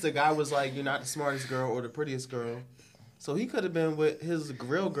that post? The guy was like, "You're not the smartest girl or the prettiest girl." So he could have been with his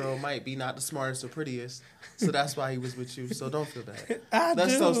real girl. Might be not the smartest or prettiest. So that's why he was with you. So don't feel bad. I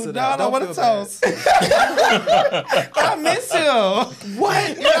Let's do. toast to No, that. I Don't want to feel bad. toast. I miss him.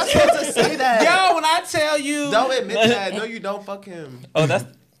 What? You're not supposed to say that. Yo, when I tell you, Don't admit that. No, you don't. Fuck him. Oh, that's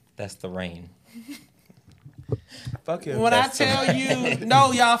the rain. Fuck him. when I tell you,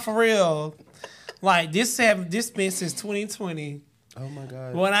 no, y'all, for real. Like, this been since 2020. Oh my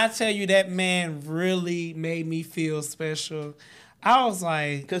god. When I tell you that man really made me feel special, I was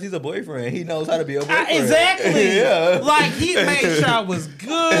like, Because he's a boyfriend. He knows how to be a boyfriend. exactly. Yeah. Like, he made sure I was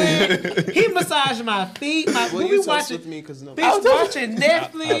good. He massaged my feet. Will We you toast watching, with me? Because no. bitch watching I'll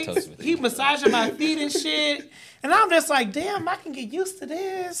toast Netflix. with He you. massaging my feet and shit. And I'm just like, damn, I can get used to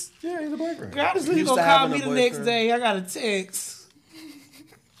this. Yeah, he's a boyfriend. Girl, this nigga Used gonna to call having me a the next boyfriend. day. I got a text.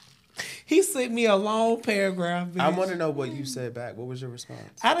 He sent me a long paragraph. Bitch. I want to know what you said back. What was your response?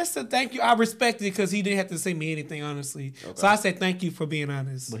 I just said thank you. I respected it because he didn't have to say me anything, honestly. So I said thank you for being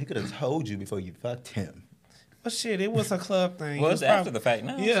honest. But he could have told you before you fucked him. But shit, it was a club thing. Well, It it's was after the fact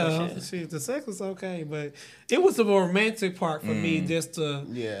now. Yeah, So shit. shit, the sex was okay, but it was the romantic part for me, just to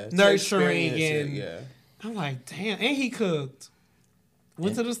Yeah. to nurturing experience and it, yeah. I'm like, damn, and he cooked.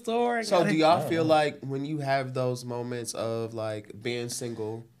 Went to the store. And So got do it. y'all feel like when you have those moments of like being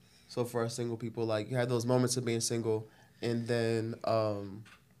single, so for us single people, like you have those moments of being single and then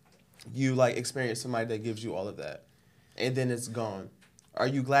you like experience somebody that gives you all of that and then it's gone. Are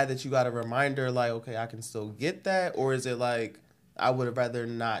you glad that you got a reminder like, okay, I can still get that? Or is it like, I would have rather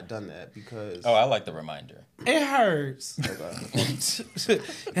not done that because... Oh, I like the reminder. It hurts. Okay.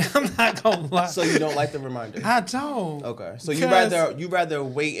 I'm not gonna lie. So you don't like the reminder? I don't. Okay. So Because- you rather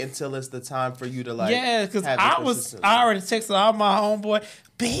wait until it's the time for you to like... Yeah, because have it consistently. I already texted all my homeboy,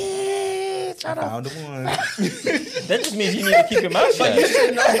 bitch. I found the one. That just means you need to keep your mouth But you shut.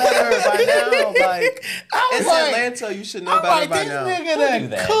 should know better by now. Like, I was it's like, Atlanta. You should know I'm better like, by this now. nigga Don't do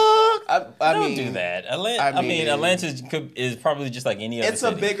that that. cook. I Don't mean, do that. Atlanta, I I mean, mean- Atlanta is probably just like any other It's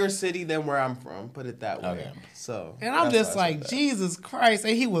city. a bigger city than where I'm from. Put it that way. Okay. So, And I'm that's just why I like, said that. Jesus Christ.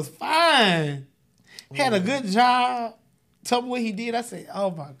 And he was fine. Had a good job. Told me what he did. I said, oh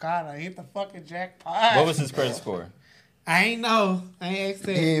my God, I hit the fucking jackpot. What was his credit score? I ain't know. I ain't asked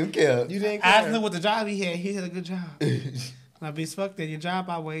that. He didn't care. You didn't I care. just knew what the job he had. He had a good job. Now, bitch, fuck that. Your job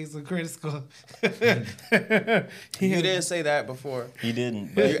outweighs the credit score. You didn't say that before. He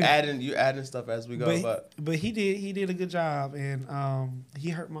didn't. But But you're adding stuff as we go. But he did a good job, and he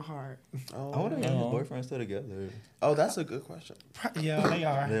hurt my heart. I wonder if his boyfriend's still together. Oh, that's a good question. Yeah, they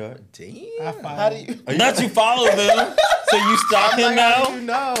are. They are. I Damn. follow. How do you? not you follow them, so you stop him Like, how do now. you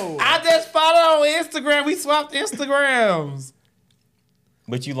know? I just followed on Instagram. We swapped Instagrams.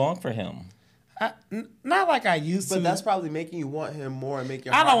 But you long for him. Not like I used to. But that's probably making you want him more and make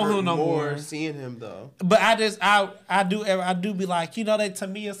your I heart don't want hurt him no more. seeing him though. But I do be like, you know that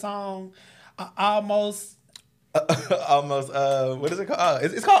Tamia song, almost Almost. What is it called?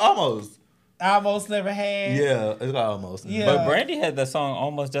 It's called Almost. never had. Yeah, it's called Almost. Yeah. But Brandy had that song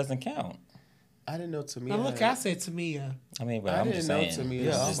almost doesn't count. I didn't know Tamia. Now look, I said Tamia. I mean, but I I'm didn't just know saying. Tamia.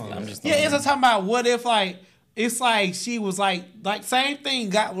 Yeah, was- almost. I'm just Yeah, it's a talking about what if like it's like she was like same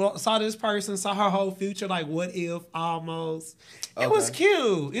thing. Saw this person, saw her whole future. Like what if almost? It was Okay.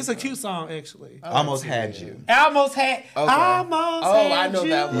 cute. It's a cute song actually. I like Almost Tamia. had you. Almost had. Okay. Almost. Oh, had I know you.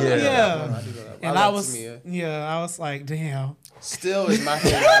 that one. Yeah. I do know that one. And I I like was, Tamia. yeah, I was like, damn. Still is my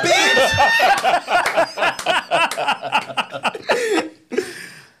favorite.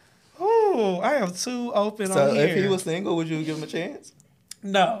 Ooh, I am too open So on here. if he was single, would you give him a chance?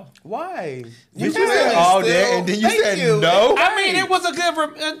 no. Why? You clearly said all still- that, and then you Thank said you. no. I mean, it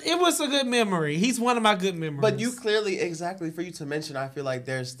was a good memory. He's one of my good memories. But you clearly, exactly for you to mention, I feel like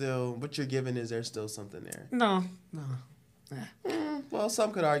there's still what you're giving is there's still something there. no. Well,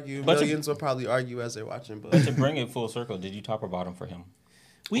 some could argue. But you- Millions will probably argue as they're watching. But to bring it full circle, did you top or bottom for him?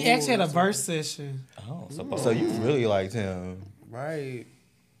 We actually had a verse session. Oh, So you really liked him. right,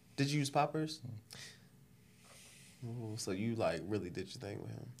 did you use poppers? Ooh, so you like really did your thing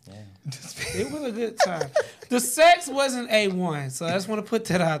with him. Yeah. It was a good time. The sex wasn't A1, so I just want to put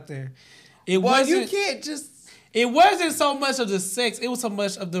that out there. It Well, you wasn't. can't just. It wasn't so much of the sex. It was so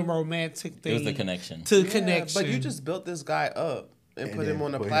much of the romantic thing. It was the connection. To Yeah, connection. but you just built this guy up and And put him then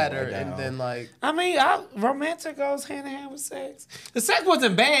on a put him platter, right and down. then like. I mean, romantic goes hand in hand with sex. The sex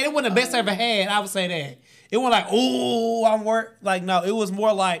wasn't bad. It wasn't the best I ever had. I would say that. It wasn't like, ooh, I'm work. Like, no, it was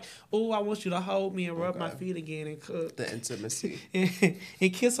more like, ooh, I want you to hold me and rub my feet again and cook. The intimacy.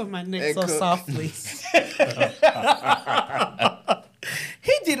 And kiss on my neck And so cook. softly.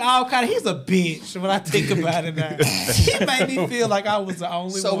 He did all kind of. He's a bitch when I think about it now. He made me feel like I was the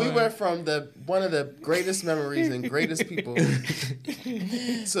only So one. we went from one of the greatest memories and greatest people to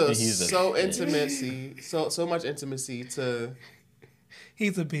He's a so bitch. intimacy, so much intimacy to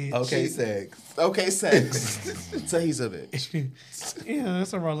He's a bitch. Okay, sex. okay sex. So he's a bitch. Yeah,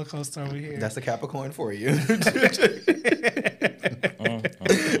 that's a roller coaster over here. That's a Capricorn for you.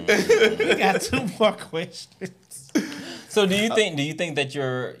 We got 2 more questions. So do you think that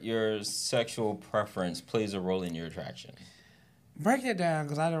your sexual preference plays a role in your attraction? Break it down,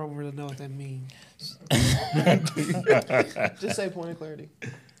 because I don't really know what that means. Just say point of clarity.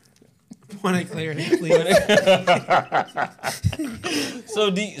 Point of clarity, please.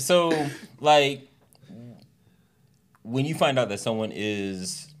 So like when you find out that someone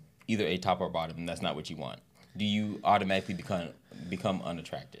is either a top or bottom and that's not what you want, do you automatically become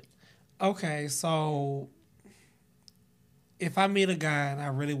unattracted? Okay, so if I meet a guy and I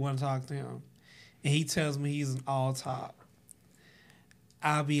really want to talk to him, and he tells me he's an all top,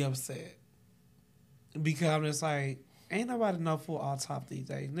 I'll be upset. Because I'm just like, ain't nobody know full all top these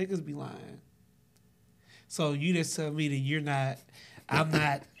days. Niggas be lying. So you just tell me that you're not. I'm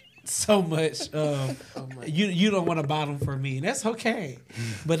not so much. You don't want a bottom for me. And that's okay.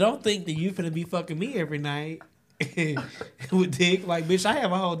 But don't think that you finna be fucking me every night. With dick, like, bitch, I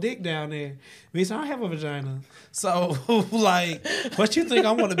have a whole dick down there. Bitch, I don't have a vagina. So, like, what you think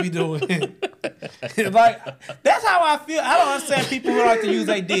I'm gonna be doing? Like, that's how I feel. I don't understand people who like to use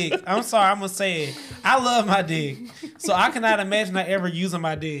their dick. I'm sorry, I'm gonna say it. I love my dick, so I cannot imagine I ever using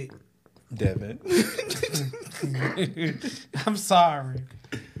my dick. Devin. I'm sorry.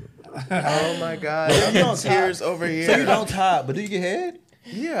 Oh my God, you I'm don't in tears over here. So you don't top, but do you get head?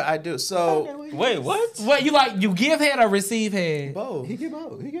 Yeah, I do. So Wait, what? What you like? You give head or receive head? both. He get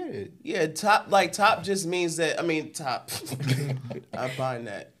both. He get it. Yeah, top just means that. I mean, top. I'm buying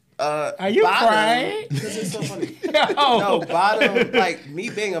that. Are you crying? Because it's so funny. Oh. No, bottom. Like me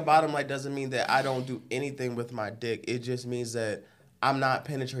being a bottom, like doesn't mean that I don't do anything with my dick. It just means that I'm not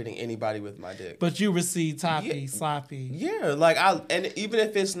penetrating anybody with my dick. But you receive toppy, Yeah. sloppy. Yeah, like and even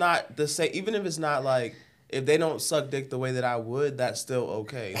if it's not the same, even if it's not like. If they don't suck dick the way that I would, that's still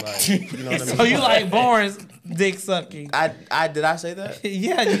okay. Like, you know what I mean? So you like Boris dick sucking? I did I say that?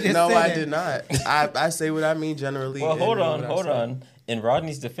 Yeah, you just No, said I that. did not. I say what I mean generally. Well, and hold what on, I hold say. on. In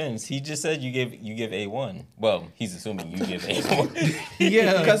Rodney's defense, he just said you give A1. Well, he's assuming you give A1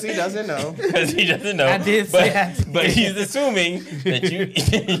 Yeah, Because he doesn't know. because he doesn't know. I did but, say I did. but he's assuming that you.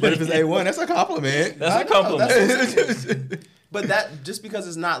 But if it's A1, that's a compliment. That's I a know, compliment. that's what I'm saying. But that just because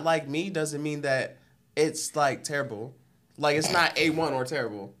it's not like me doesn't mean that it's like terrible. Like it's not A1 or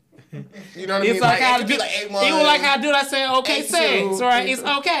terrible. You know what I mean? it's like how it to could do. be like A1. Even like how I do. I say okay, A2, sex, right? A2. It's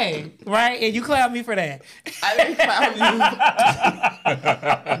okay, right? And you clap me for that. I didn't clown you.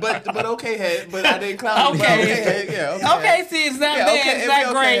 but okay head. But I didn't clown you. But Okay. okay head. Yeah. Okay. Okay, see, it's not Yeah, bad. okay, It's it'd not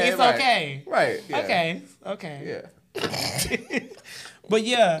be great. okay, It's right. okay. Right. Yeah. Okay. Okay. Yeah. But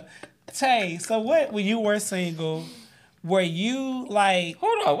yeah, Tay. So what? When you were single, were you like?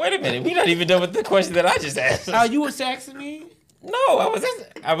 Hold on, wait a minute. We're not even done with the question that I just asked. Oh, you was asking me? No, I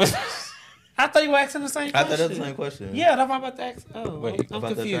was. I thought you were asking the same I question. thought that was the same question. Yeah, that's what I'm about to ask. Oh, Wait, I'm about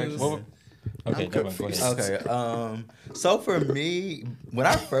the confused. attraction. Okay, I'm never mind, go ahead. confused. Okay. So for me, when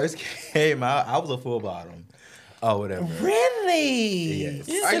I first came out, I was a full bottom. Oh, whatever. Really?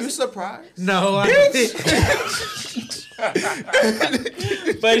 Yes. Are you surprised? No,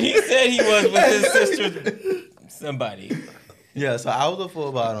 But he said he was with his sister, somebody. Yeah, so I was a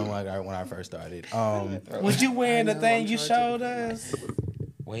full bottom like when I first started. was you wearing the know, thing I'm you trying showed us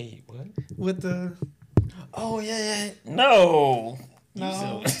Wait, what? with the? Oh yeah. No.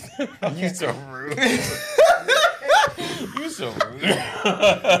 No. You so rude. You so rude.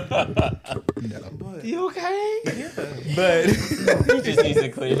 You okay? But He just needs to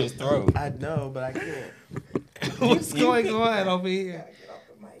clear his throat. I know, but I can't. What's going on over here?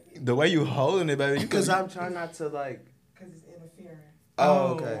 the way you holding it, baby, you Because I'm trying not to like. Because it's interfering. Oh,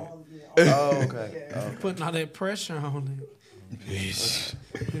 okay. Oh, okay. Oh, okay. Putting all that pressure on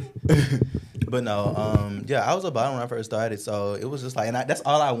But no, yeah, I was a bottom when I first started, so it was just like, and that's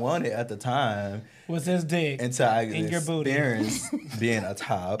all I wanted at the time it. Was his dick? until I In your booty. experienced being a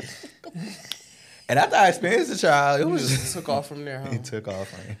top. And after I experienced the child, it You was just took off from there, huh? it took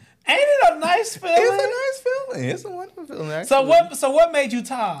off. Man. Ain't it a nice feeling? It's a nice feeling. It's a wonderful feeling. Actually. So what made you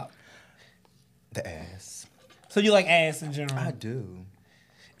top? The ass. So you like ass in general? I do.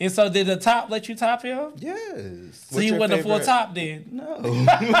 And so did the top let you top him? Yes. So you your wasn't a full favorite- top then? No.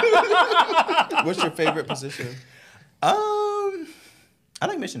 What's your favorite position? I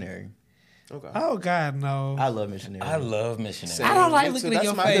like missionary. Okay. Oh God, no. I love missionary. I love missionary. Same. I don't like Me looking too. at That's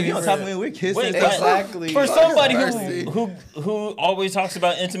your my face. You on top of me, we're kissing. Wait, stuff. Exactly. For somebody Mercy. who always talks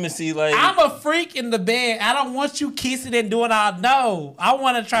about intimacy, like I'm a freak in the bed. I don't want you kissing and doing all. No, I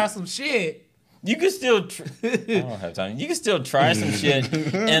want to try some shit. you can still. I don't have time. You can still try some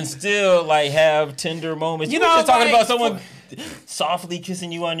shit and still like have tender moments. You You know, know, just talking like, about someone softly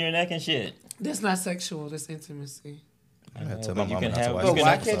kissing you on your neck and shit. That's not sexual. That's intimacy. I had to tell But my you mama can not to have- watch but this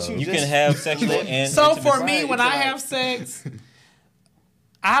why episode. can't You Just- can have sexual and So intimacy. for me, when I have sex,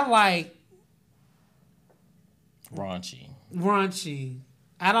 I like raunchy. raunchy.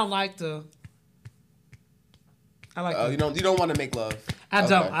 I don't like the. I like. You don't want to make love. I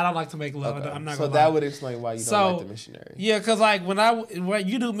don't. Okay. I don't like to make love. Okay. I'm not so gonna that lie. would explain why you So, don't like the missionary. Yeah, cause like when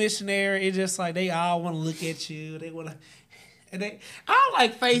you do missionary, it's just like they all want to look at you. They want to, and I don't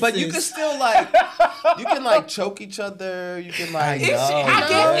like faces. But you can still like you can like choke each other. You can like It's, No, I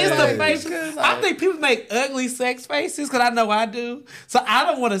guess it's the yeah. face. Because, I like- think people make ugly sex faces because I know I do. So I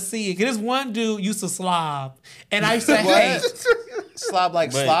don't want to see it. Cause this one dude used to slob, and I used to hate What? Slob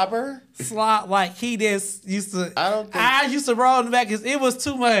like Wait. slobber? slot like he just used to. I don't think- I used to roll in the back because it was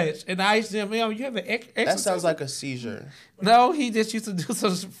too much, and I used to tell him, "You have an exercise." That sounds like a seizure. No, he just used to do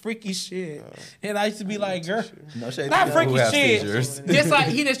some freaky shit, and I used to be like, "Girl, No shade not to people who freaky have shit." seizures. Just like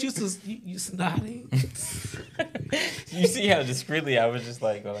he just used to, you snotty. You see how discreetly I was just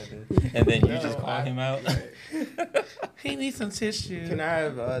like, go like this, and then you just call him out. He needs some tissue. Can I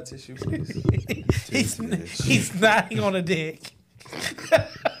have tissue, please? he's snotting on a dick.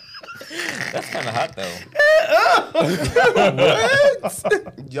 That's kind of hot though.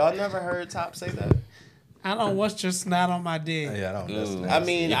 Y'all never heard Top say that? I don't want your snot on my dick. Yeah, I don't. That's Ooh. nasty. I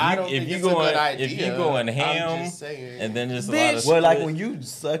mean, I don't think it's a good idea. If you going I'm ham, just saying. and then just a lot Bitch. of Well, like spit, when you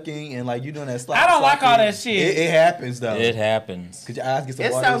sucking and like you doing that slap. I don't like all sucking, that shit. It happens though. it happens. Could your eyes get some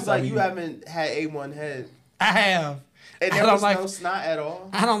It water? sounds like inside you haven't had A1 head. I have. And I there don't was like- no snot at all.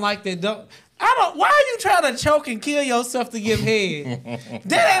 I don't like that. Why are you trying to choke and kill yourself to give head?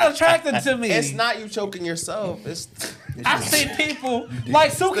 That ain't attractive to me. It's not you choking yourself. It's I've seen people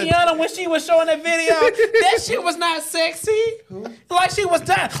like Sukiyana when she was showing that video. That shit was not sexy. Like she was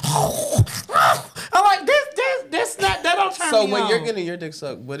dying. I'm like this not that don't turn so me when on. you're getting your dick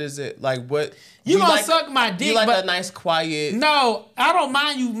sucked, what is it like? What You gonna like, suck my dick, You like but a nice quiet. no, I don't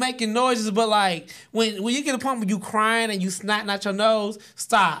mind you making noises, but like when you get a point where you crying and you snotting out your nose,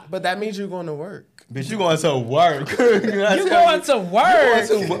 stop. But that means you're going to work. Bitch, you going to work. you You going to work.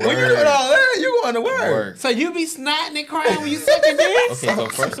 When you doing all that, you going to work. Work. So you be snotting and crying when you sucking dick? Okay, so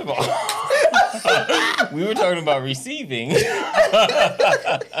first of all, we were talking about receiving.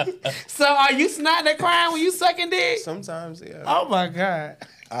 So are you snotting and crying when you sucking dick? Sometimes, yeah. Oh my god.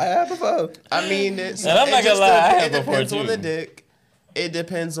 I have before. I mean, it's, And I'm it not gonna just lie, I dep- have it before, depends on too. the dick. It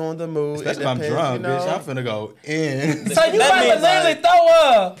depends on the mood. Especially it if I'm depends, drunk, you know? bitch. I'm finna go in. So you That might means, literally like- throw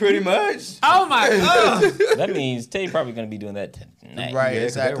up. Pretty much. Oh my god. That means Tay probably gonna be doing that tonight. Right, Yeah,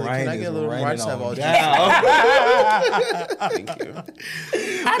 'cause that exactly. rain Can I is get a little more? I raining just have on all me. Thank you.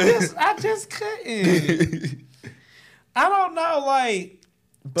 I just couldn't. I don't know, like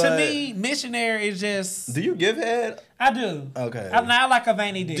But to me, missionary is just Do you give head? I do. Okay. I'm not like a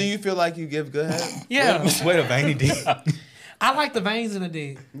veiny dick. do you feel like you give good head? Yeah. Wait a veiny dick. I like the veins in the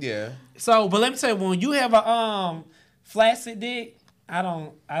dick. Yeah. So, but let me tell you, when you have a flaccid dick, I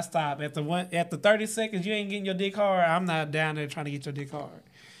stop at the 30 seconds you ain't getting your dick hard. I'm not down there trying to get your dick hard.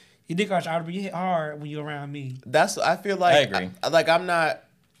 Your dick hard should be hard when you're around me. I feel like I agree. I'm not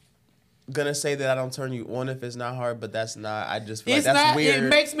gonna say that I don't turn you on if it's not hard, but that's not. I just feel It's like that's not. weird. It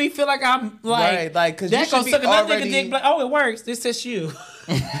makes me feel like I'm like Right, like, 'cause you that should goes be sucking my already- nigga dick. Like, oh, it works. This is you.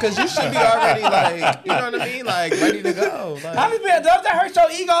 Because you should be already like, you know what I mean, like ready to go. I Like, be does that hurt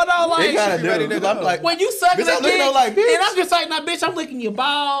your ego though? Like It kind be ready of to do. 'Cause go. I'm like, when you sucking Bitch, I'm that looking dick, at like, bitch. and I'm just like, nah, bitch, I'm licking your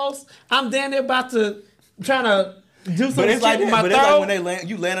balls. I'm down there about to trying to do some but shit it's like, with my but throat. it's like when they land,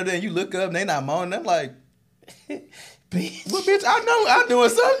 you land there and you look up and they not moaning. I'm like, bitch. well, bitch, I know I'm doing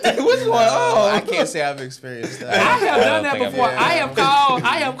something. What's going on? I can't say I've experienced I that. have done don't that think I've before. done I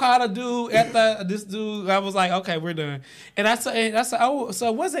that. have called a dude at this dude. I was like, okay, we're done. And I said, oh,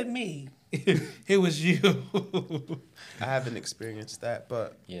 so was it me? It was you. I haven't experienced that,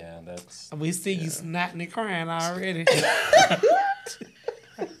 but Yeah, that's. We see you snotting and crying already.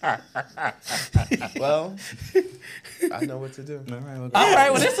 well, I know what to do. All right, well, All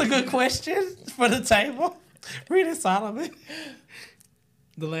right, well, that's a good question for the table. Read it, Solomon.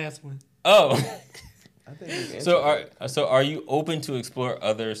 The last one. Oh, I think we've answered so are you open to explore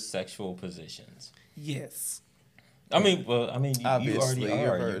other sexual positions? Yes. I mean, you obviously already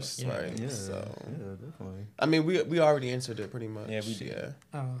you're are. versed, Yeah. right? yeah, So, yeah, definitely. I mean, we already answered it pretty much. Yeah, we did. Yeah.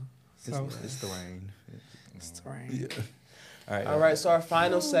 Oh, so It's the rain. it's right. All right. All right. So our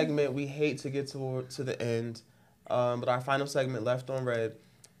final segment. We hate to get to the end, but our final segment, left on red.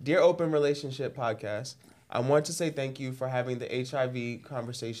 Dear Open Relationship Podcast, I want to say thank you for having the HIV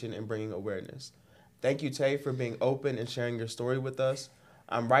conversation and bringing awareness. Thank you, Tay, for being open and sharing your story with us.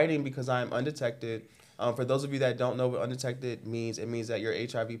 I'm writing because I am undetected. For those of you that don't know what undetected means, it means that you're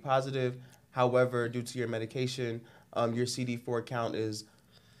HIV positive. However, due to your medication, your CD4 count is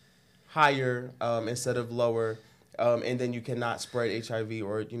higher instead of lower, and then you cannot spread HIV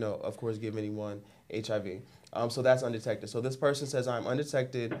or, of course, give anyone HIV. So that's undetected. So this person says, I'm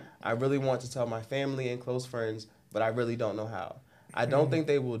undetected. I really want to tell my family and close friends, but I really don't know how. I don't think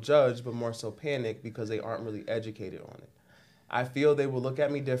they will judge, but more so panic because they aren't really educated on it. I feel they will look at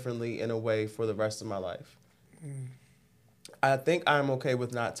me differently in a way for the rest of my life. I think I'm okay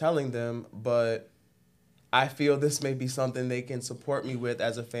with not telling them, but I feel this may be something they can support me with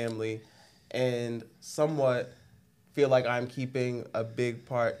as a family and somewhat feel like I'm keeping a big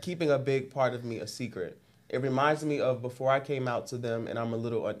part of me a secret. It reminds me of before I came out to them and I'm a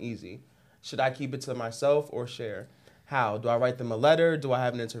little uneasy. Should I keep it to myself or share? How? Do I write them a letter? Do I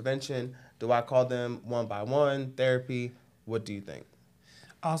have an intervention? Do I call them one by one? Therapy? What do you think?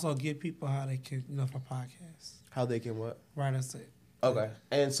 Also, give people how they can, for podcasts. How they can what? Right, that's it. Okay.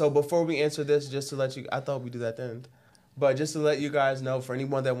 And so before we answer this, just to let you, I thought we'd do that at the end, but just to let you guys know, for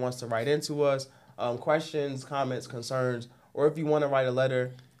anyone that wants to write into us, questions, comments, concerns, or if you want to write a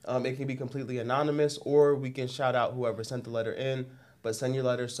letter, it can be completely anonymous, or we can shout out whoever sent the letter in, but send your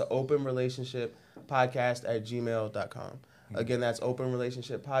letters to openrelationshippodcast@gmail.com. Again, that's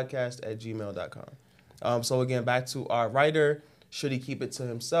openrelationshippodcast@gmail.com. So again, back to our writer. Should he keep it to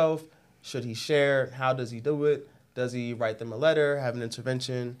himself? Should he share? How does he do it? Does he write them a letter, have an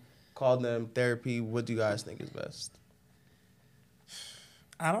intervention, call them therapy? What do you guys think is best?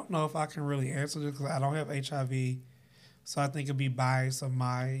 I don't know if I can really answer this because I don't have HIV, so I think it'd be biased of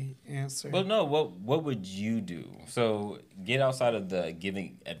my answer. Well, no. What would you do? So get outside of the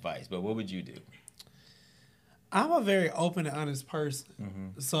giving advice, but what would you do? I'm a very open and honest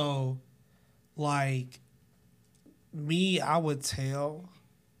person. So, like, me, I would tell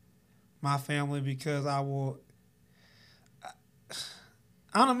my family because I don't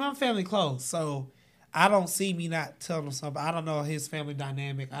know, my family close, so I don't see me not telling him something. I don't know his family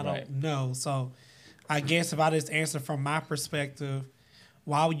dynamic. I don't know. So I guess if I just answer from my perspective,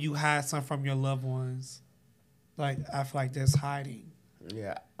 why would you hide something from your loved ones? Like, I feel like that's hiding.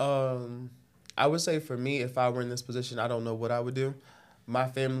 Yeah. I would say for me, if I were in this position, I don't know what I would do. My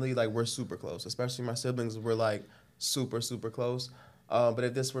family, like, we're super close, especially my siblings. We're, like, super, super close. But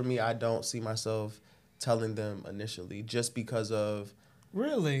if this were me, I don't see myself telling them initially just because of...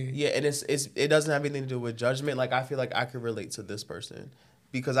 Really? Yeah, and it doesn't have anything to do with judgment. Like, I feel like I could relate to this person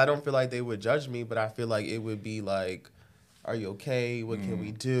because I don't feel like they would judge me, but I feel like it would be like, are you okay? What can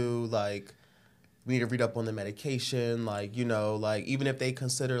we do? Like, we need to read up on the medication. Like, like, even if they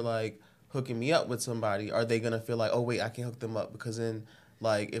consider, like, hooking me up with somebody, are they going to feel like, oh, wait, I can't hook them up because then,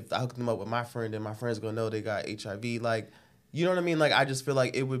 like, if I hook them up with my friend, then my friend's going to know they got HIV. Like, you know what I mean? Like, I just feel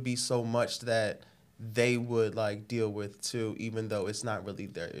like it would be so much that they would, like, deal with, too, even though it's not really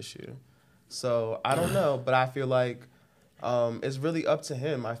their issue. So, I don't know, but I feel like it's really up to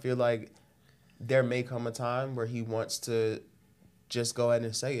him. I feel like there may come a time where he wants to just go ahead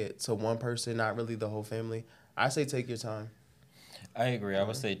and say it to one person, not really the whole family. I say take your time. I agree. I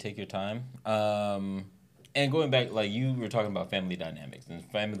would say take your time. And going back, like, you were talking about family dynamics, and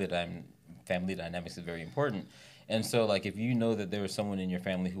family dynamics is very important. And so, like, if you know that there is someone in your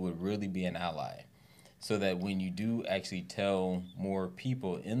family who would really be an ally, so that when you do actually tell more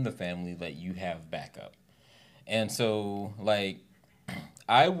people in the family that you have backup. And so, like,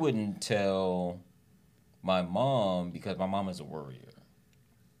 I wouldn't tell my mom because my mom is a worrier.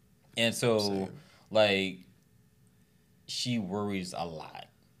 And so, like, she worries a lot.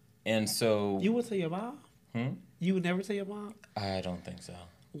 And so... You would tell your mom? You would never tell your mom? I don't think so.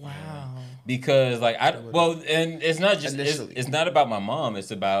 Wow. Because, like, and it's not just... It's not about my mom.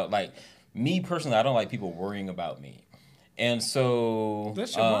 It's about, like... Me personally, I don't like people worrying about me, and so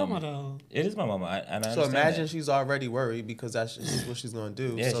that's your mama though. It is my mama, and I so imagine that. she's already worried because that's just what she's gonna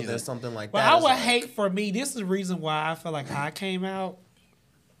do. Yeah, so there's like, something like but that. I would hate for me. This is the reason why I feel like I came out.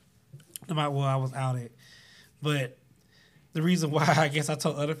 I was outed, but the reason why I guess I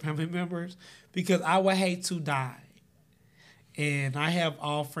told other family members because I would hate to die, and I have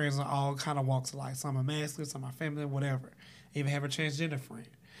all friends in all kind of walks of life. Some are masculine, some are feminine, whatever. I even have a transgender friend.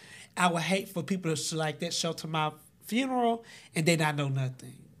 I would hate for people to like that show to my funeral and they not know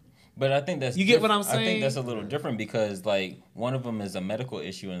nothing. But I think that's... You get what I'm saying? I think that's a little different because, like, one of them is a medical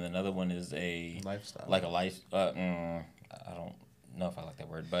issue and another one is a... Lifestyle. Like a life... I don't know if I like that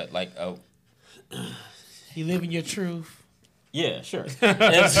word, but, like... You living your truth. Yeah, sure.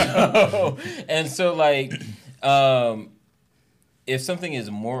 and so, like, if something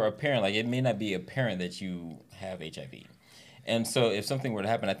is more apparent, like, it may not be apparent that you have HIV. And so if something were to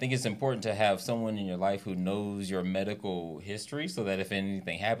happen, I think it's important to have someone in your life who knows your medical history so that if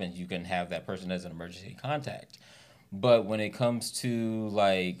anything happens, you can have that person as an emergency contact. But when it comes to,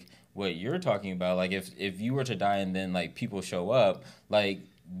 like, what you're talking about, like, if you were to die and then, like, people show up, like,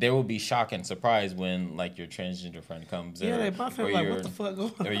 there will be shock and surprise when, like, your transgender friend comes. Yeah, my family like, what the fuck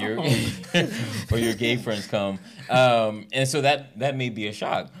going on? Or your gay friends come. And so that may be a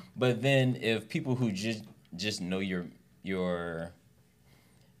shock. But then if people who just know your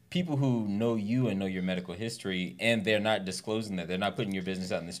people who know you and know your medical history and they're not disclosing that, they're not putting your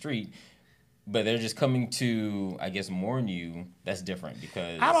business out in the street, but they're just coming to, I guess, mourn you, that's different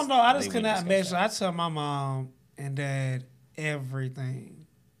because... I don't know. I just cannot imagine. I tell my mom and dad everything.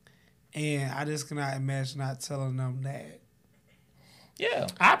 And I just cannot imagine not telling them that. Yeah.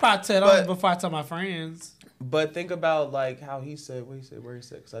 I probably tell But- them before I tell my friends. But think about like how he said, where he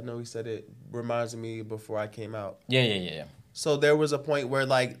said, because I know he said it reminds me before I came out. Yeah. So there was a point where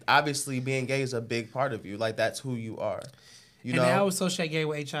like obviously being gay is a big part of you. Like that's who you are. You And know? they always associate gay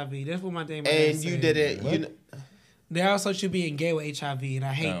with HIV. That's what my dad and you said. didn't. They also should being gay with HIV, and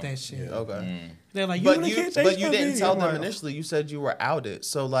I hate Oh, that shit. Okay. They're like, But gonna you catch but you HIV? didn't tell I'm them like, initially. You said you were outed.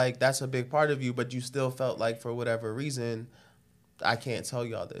 So like that's a big part of you, but you still felt like for whatever reason, I can't tell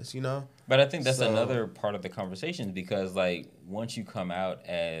y'all this, you know? But I think that's So- another part of the conversation because, like, once you come out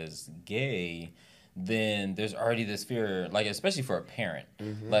as gay, then there's already this fear, like, especially for a parent.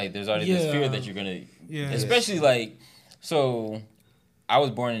 Like, there's already this fear Yeah. that you're going to, Yeah. especially, like, so I was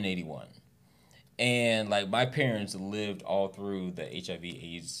born in 81. And, like, my parents lived all through the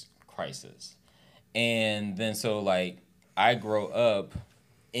HIV/AIDS crisis. And then, so, like, I grow up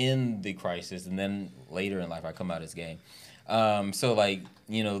in the crisis, and then later in life, I come out as gay. So, like,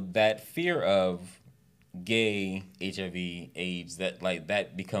 you know, that fear of gay, HIV, AIDS, that, like,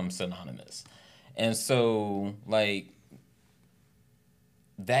 that becomes synonymous. And so, like,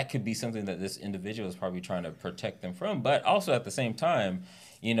 that could be something that this individual is probably trying to protect them from. But also at the same time,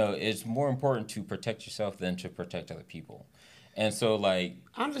 you know, it's more important to protect yourself than to protect other people. And so, like,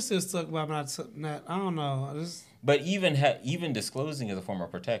 I'm just still stuck about not. I don't know. I just but even disclosing is a form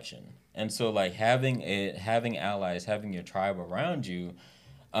of protection. And so, like, having allies, having your tribe around you,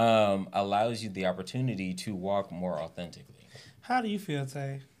 allows you the opportunity to walk more authentically. How do you feel,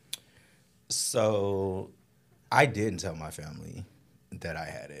 Tay? So, I didn't tell my family that I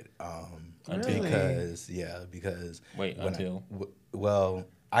had it. Until- Because Wait, when until? well,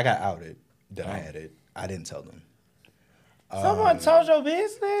 I got outed that I had it. I didn't tell them. Someone told your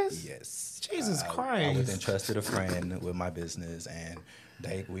business? Yes. Jesus I was Christ. entrusted a friend with my business, and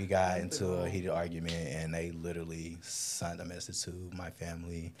we got into a heated argument, and they literally sent a message to my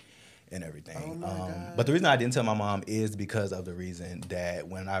family and everything. But the reason I didn't tell my mom is because of the reason that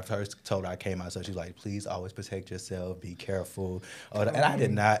when I first told her I came out, so she was like, please always protect yourself, be careful. And I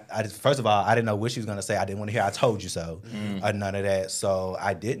did not. First of all, I didn't know what she was going to say. I didn't want to hear I told you so, or none of that. So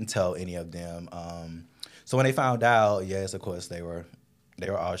I didn't tell any of them. So when they found out, yes, of course, they were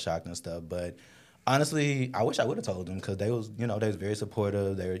all shocked and stuff. But honestly, I wish I would have told them because they was very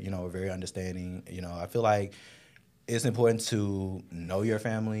supportive. They were, very understanding. I feel like it's important to know your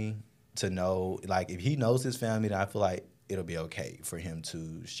family, to know, like, if he knows his family, then I feel like it'll be okay for him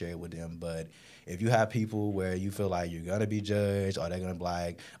to share it with them. But if you have people where you feel like you're gonna be judged, or they're gonna be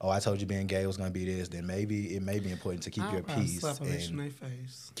like, "Oh, I told you being gay was gonna be this," then maybe it may be important to keep your peace Slap a bitch in and their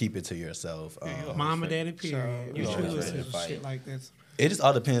face. keep it to yourself. Mama, daddy, period. You You always choose ready to some fight. shit like this. It just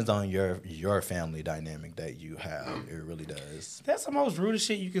all depends on your family dynamic that you have. It really does. That's the most rudest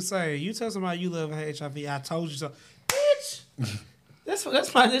shit you can say. You tell somebody you love HIV, I told you so. Bitch!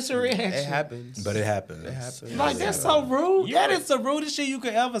 That's my initial reaction. It happens. But it happens. It happens. Like, that's so rude. You That would- is the rudest shit you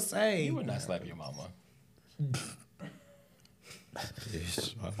could ever say. You would not slap your mama. I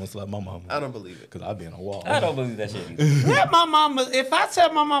want to slap my mama. I don't believe it. Because I'll be in a wall. I don't believe that shit. Let my mama, if I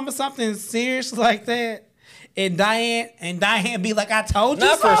tell my mama something serious like that, and Diane be like, I told you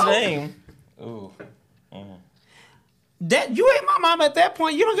Not so. first name. Ooh. That you ain't my mama at that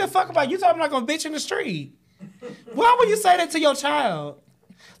point. You don't give a fuck about you. Talking like a bitch in the street. Why would you say that to your child?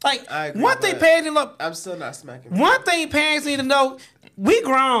 Like, I agree, one thing but- parents need to look. I'm still not smacking. One thing parents need to know: we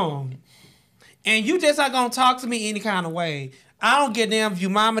grown, and you just not gonna talk to me any kind of way. I don't get damn if you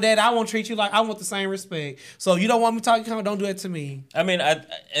mama, dad. I won't treat you like I want the same respect. So you don't want me talking, don't do it to me. I mean,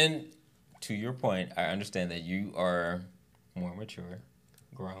 and to your point, I understand that you are more mature,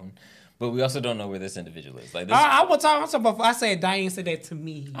 grown, but we also don't know where this individual is. Like this, I will talk. I'm talking about. I said Diane said that to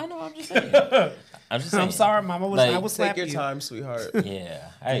me. I know. I'm just saying. I'm just saying. I'm sorry, mama. Like, I will slap Take your you. time, sweetheart. Yeah,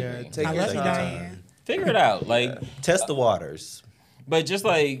 I Yeah, agree. take I your love you, time. Diane. Figure it out. Like, Test the waters. but just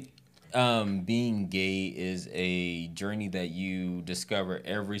like being gay is a journey that you discover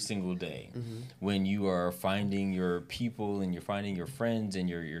every single day when you are finding your people and you're finding your friends and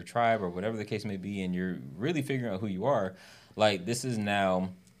your tribe or whatever the case may be, and you're really figuring out who you are. Like, this is now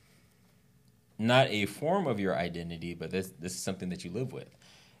not a form of your identity, but this is something that you live with.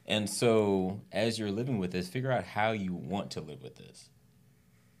 And so as you're living with this, figure out how you want to live with this.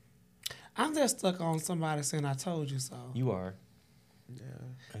 I'm just stuck on somebody saying I told you so. You are.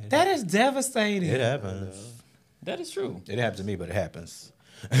 That is devastating. It happens. That is true. It happened to me, but it happens.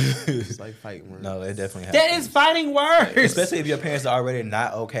 It's like fighting words. No, it definitely happens. That is fighting words. Especially if your parents are already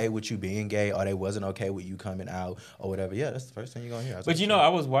not okay with you being gay, or they wasn't okay with you coming out, or whatever. Yeah, that's the first thing you're gonna hear. But you know, I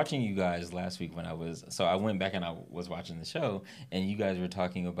was watching you guys last week when I went back and I was watching the show, and you guys were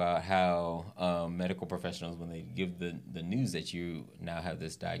talking about how medical professionals, when they give the news that you now have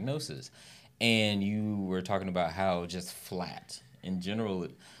this diagnosis, and you were talking about how just flat in general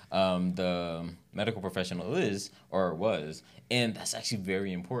the medical professional is or was, and that's actually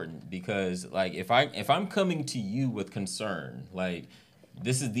very important because like if I'm coming to you with concern, like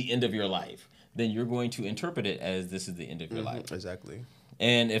this is the end of your life, then you're going to interpret it as this is the end of your life. Exactly.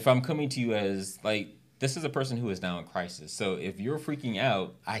 And if I'm coming to you as like this is a person who is now in crisis, so if you're freaking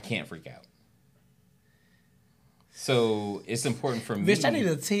out, I can't freak out. So it's important for me. Bitch, I need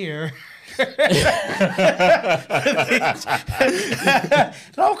a tear.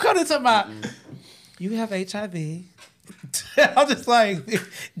 Don't come into my. You have HIV. I'm just like,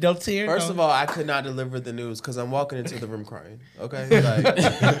 don't tear. First of all, I could not deliver the news because I'm walking into the room crying. Okay, like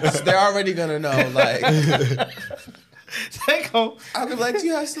so they're already gonna know. Like, I'll be like, do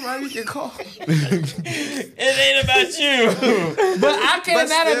you have somebody you can call? It ain't about you. But I cannot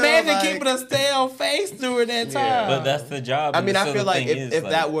still, imagine like, keeping a stale face during that time. But that's the job. I mean, I So feel the like thing if, is,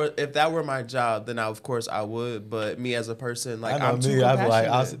 if that were my job, then of course I would. But me as a person, like I know I'm too me, I'd be like,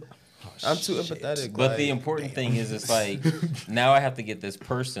 compassionate. I'm too empathetic. But like, the important thing is, it's like now I have to get this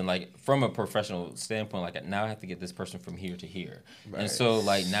person, like from a professional standpoint, like now I have to get this person from here to here. Right. And so,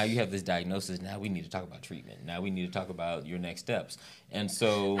 like now you have this diagnosis. Now we need to talk about treatment. Now we need to talk about your next steps. And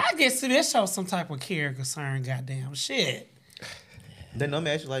so, I guess this shows some type of care, concern, goddamn shit. They know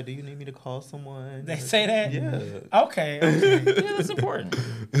me actually like, do you need me to call someone? They say that? Yeah. Okay. yeah, that's important.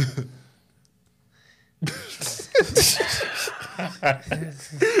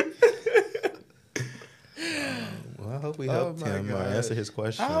 Well, I hope we helped my him God. answer his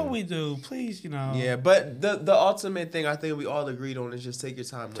question. How we do? Please, you know. yeah, but the ultimate thing I think we all agreed on is just take your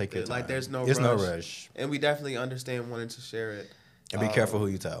time. Take with your it. time. Like there's no It's rush. no rush. And we definitely understand wanting to share it. And be careful who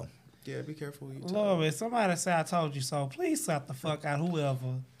you tell. Yeah, be careful who you tell. Lord, if somebody say I told you so, please slap the fuck out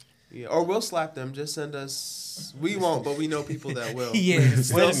whoever. Yeah, or we'll slap them. Just send us. We won't, but we know people that will. Yes.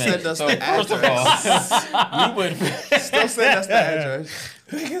 Still Wait a minute. send us So the first of address. all, we went Still send us the address.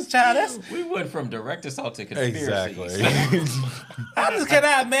 Biggest child, that's, we went from direct assault to conspiracy. Exactly. I just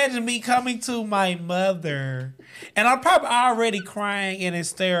cannot imagine me coming to my mother and I'm probably already crying and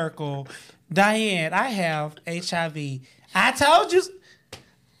hysterical. Diane, I have HIV. I told you.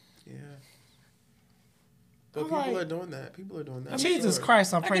 Yeah. But I'm people like- are doing that. People are doing that. Jesus Sure.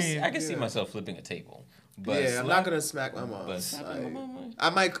 Christ, I'm I praying. can see myself flipping a table. But Yeah, I'm not gonna smack my mom. But slapping my mama? I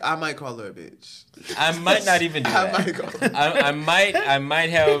might call her a bitch. I might not even do I that. might call her.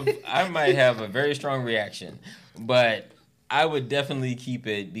 I might have a very strong reaction, but I would definitely keep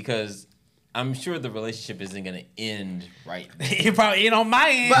it because I'm sure the relationship isn't gonna end right there. It probably ain't on my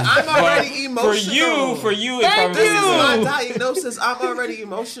end. But I'm already But emotional. for you, it Thank probably you. This is my will. diagnosis. I'm already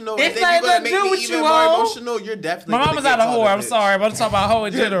emotional. It's And then not you're gonna nothing make to do me with even you, more hoe. emotional. You're definitely My gonna mama's get not a called whore. I'm bitch. sorry, but I'm talking about hoe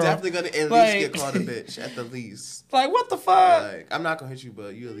in You're general. definitely gonna at least Like- get called a bitch at the least. Like, what the fuck? Like I'm not gonna hit you,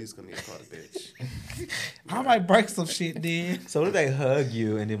 but you at least gonna get called a bitch. I might break some shit then. So do they hug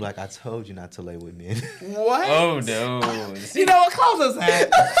you and they be like, I told you not to lay with men? What? Oh no! You know what? Close us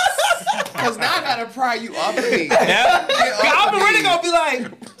out. Because now I gotta pry you off of me. Now, Get off I'm of really me. gonna be like,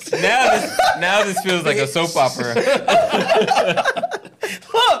 now this feels like a soap opera.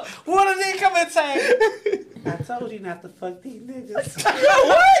 look, one of them come and say, I told you not to fuck these niggas.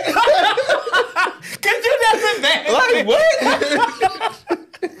 What? Cause you nothing bad. Like, what?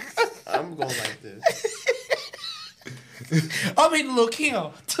 I'm going like this. I'm eating Lil'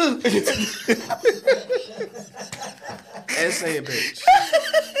 Kim. And saying bitch.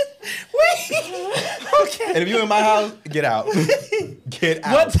 Okay. And if you in my house, get out. Get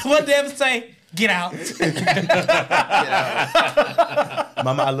out. What them say? Get out. Get out.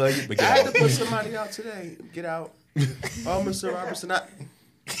 Mama, I love you, but I get had out. to put somebody out today. Get out. Oh, Mr. Robertson,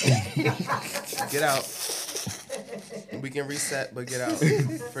 get out. We can reset, but get out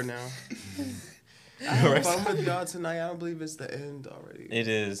for now. I had fun with y'all tonight. I don't believe it's the end already. It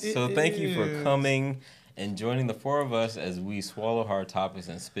is. So thank you for coming and joining the four of us as we swallow hard topics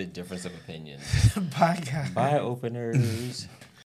and spit difference of opinions. Bye, guys. Bye, openers.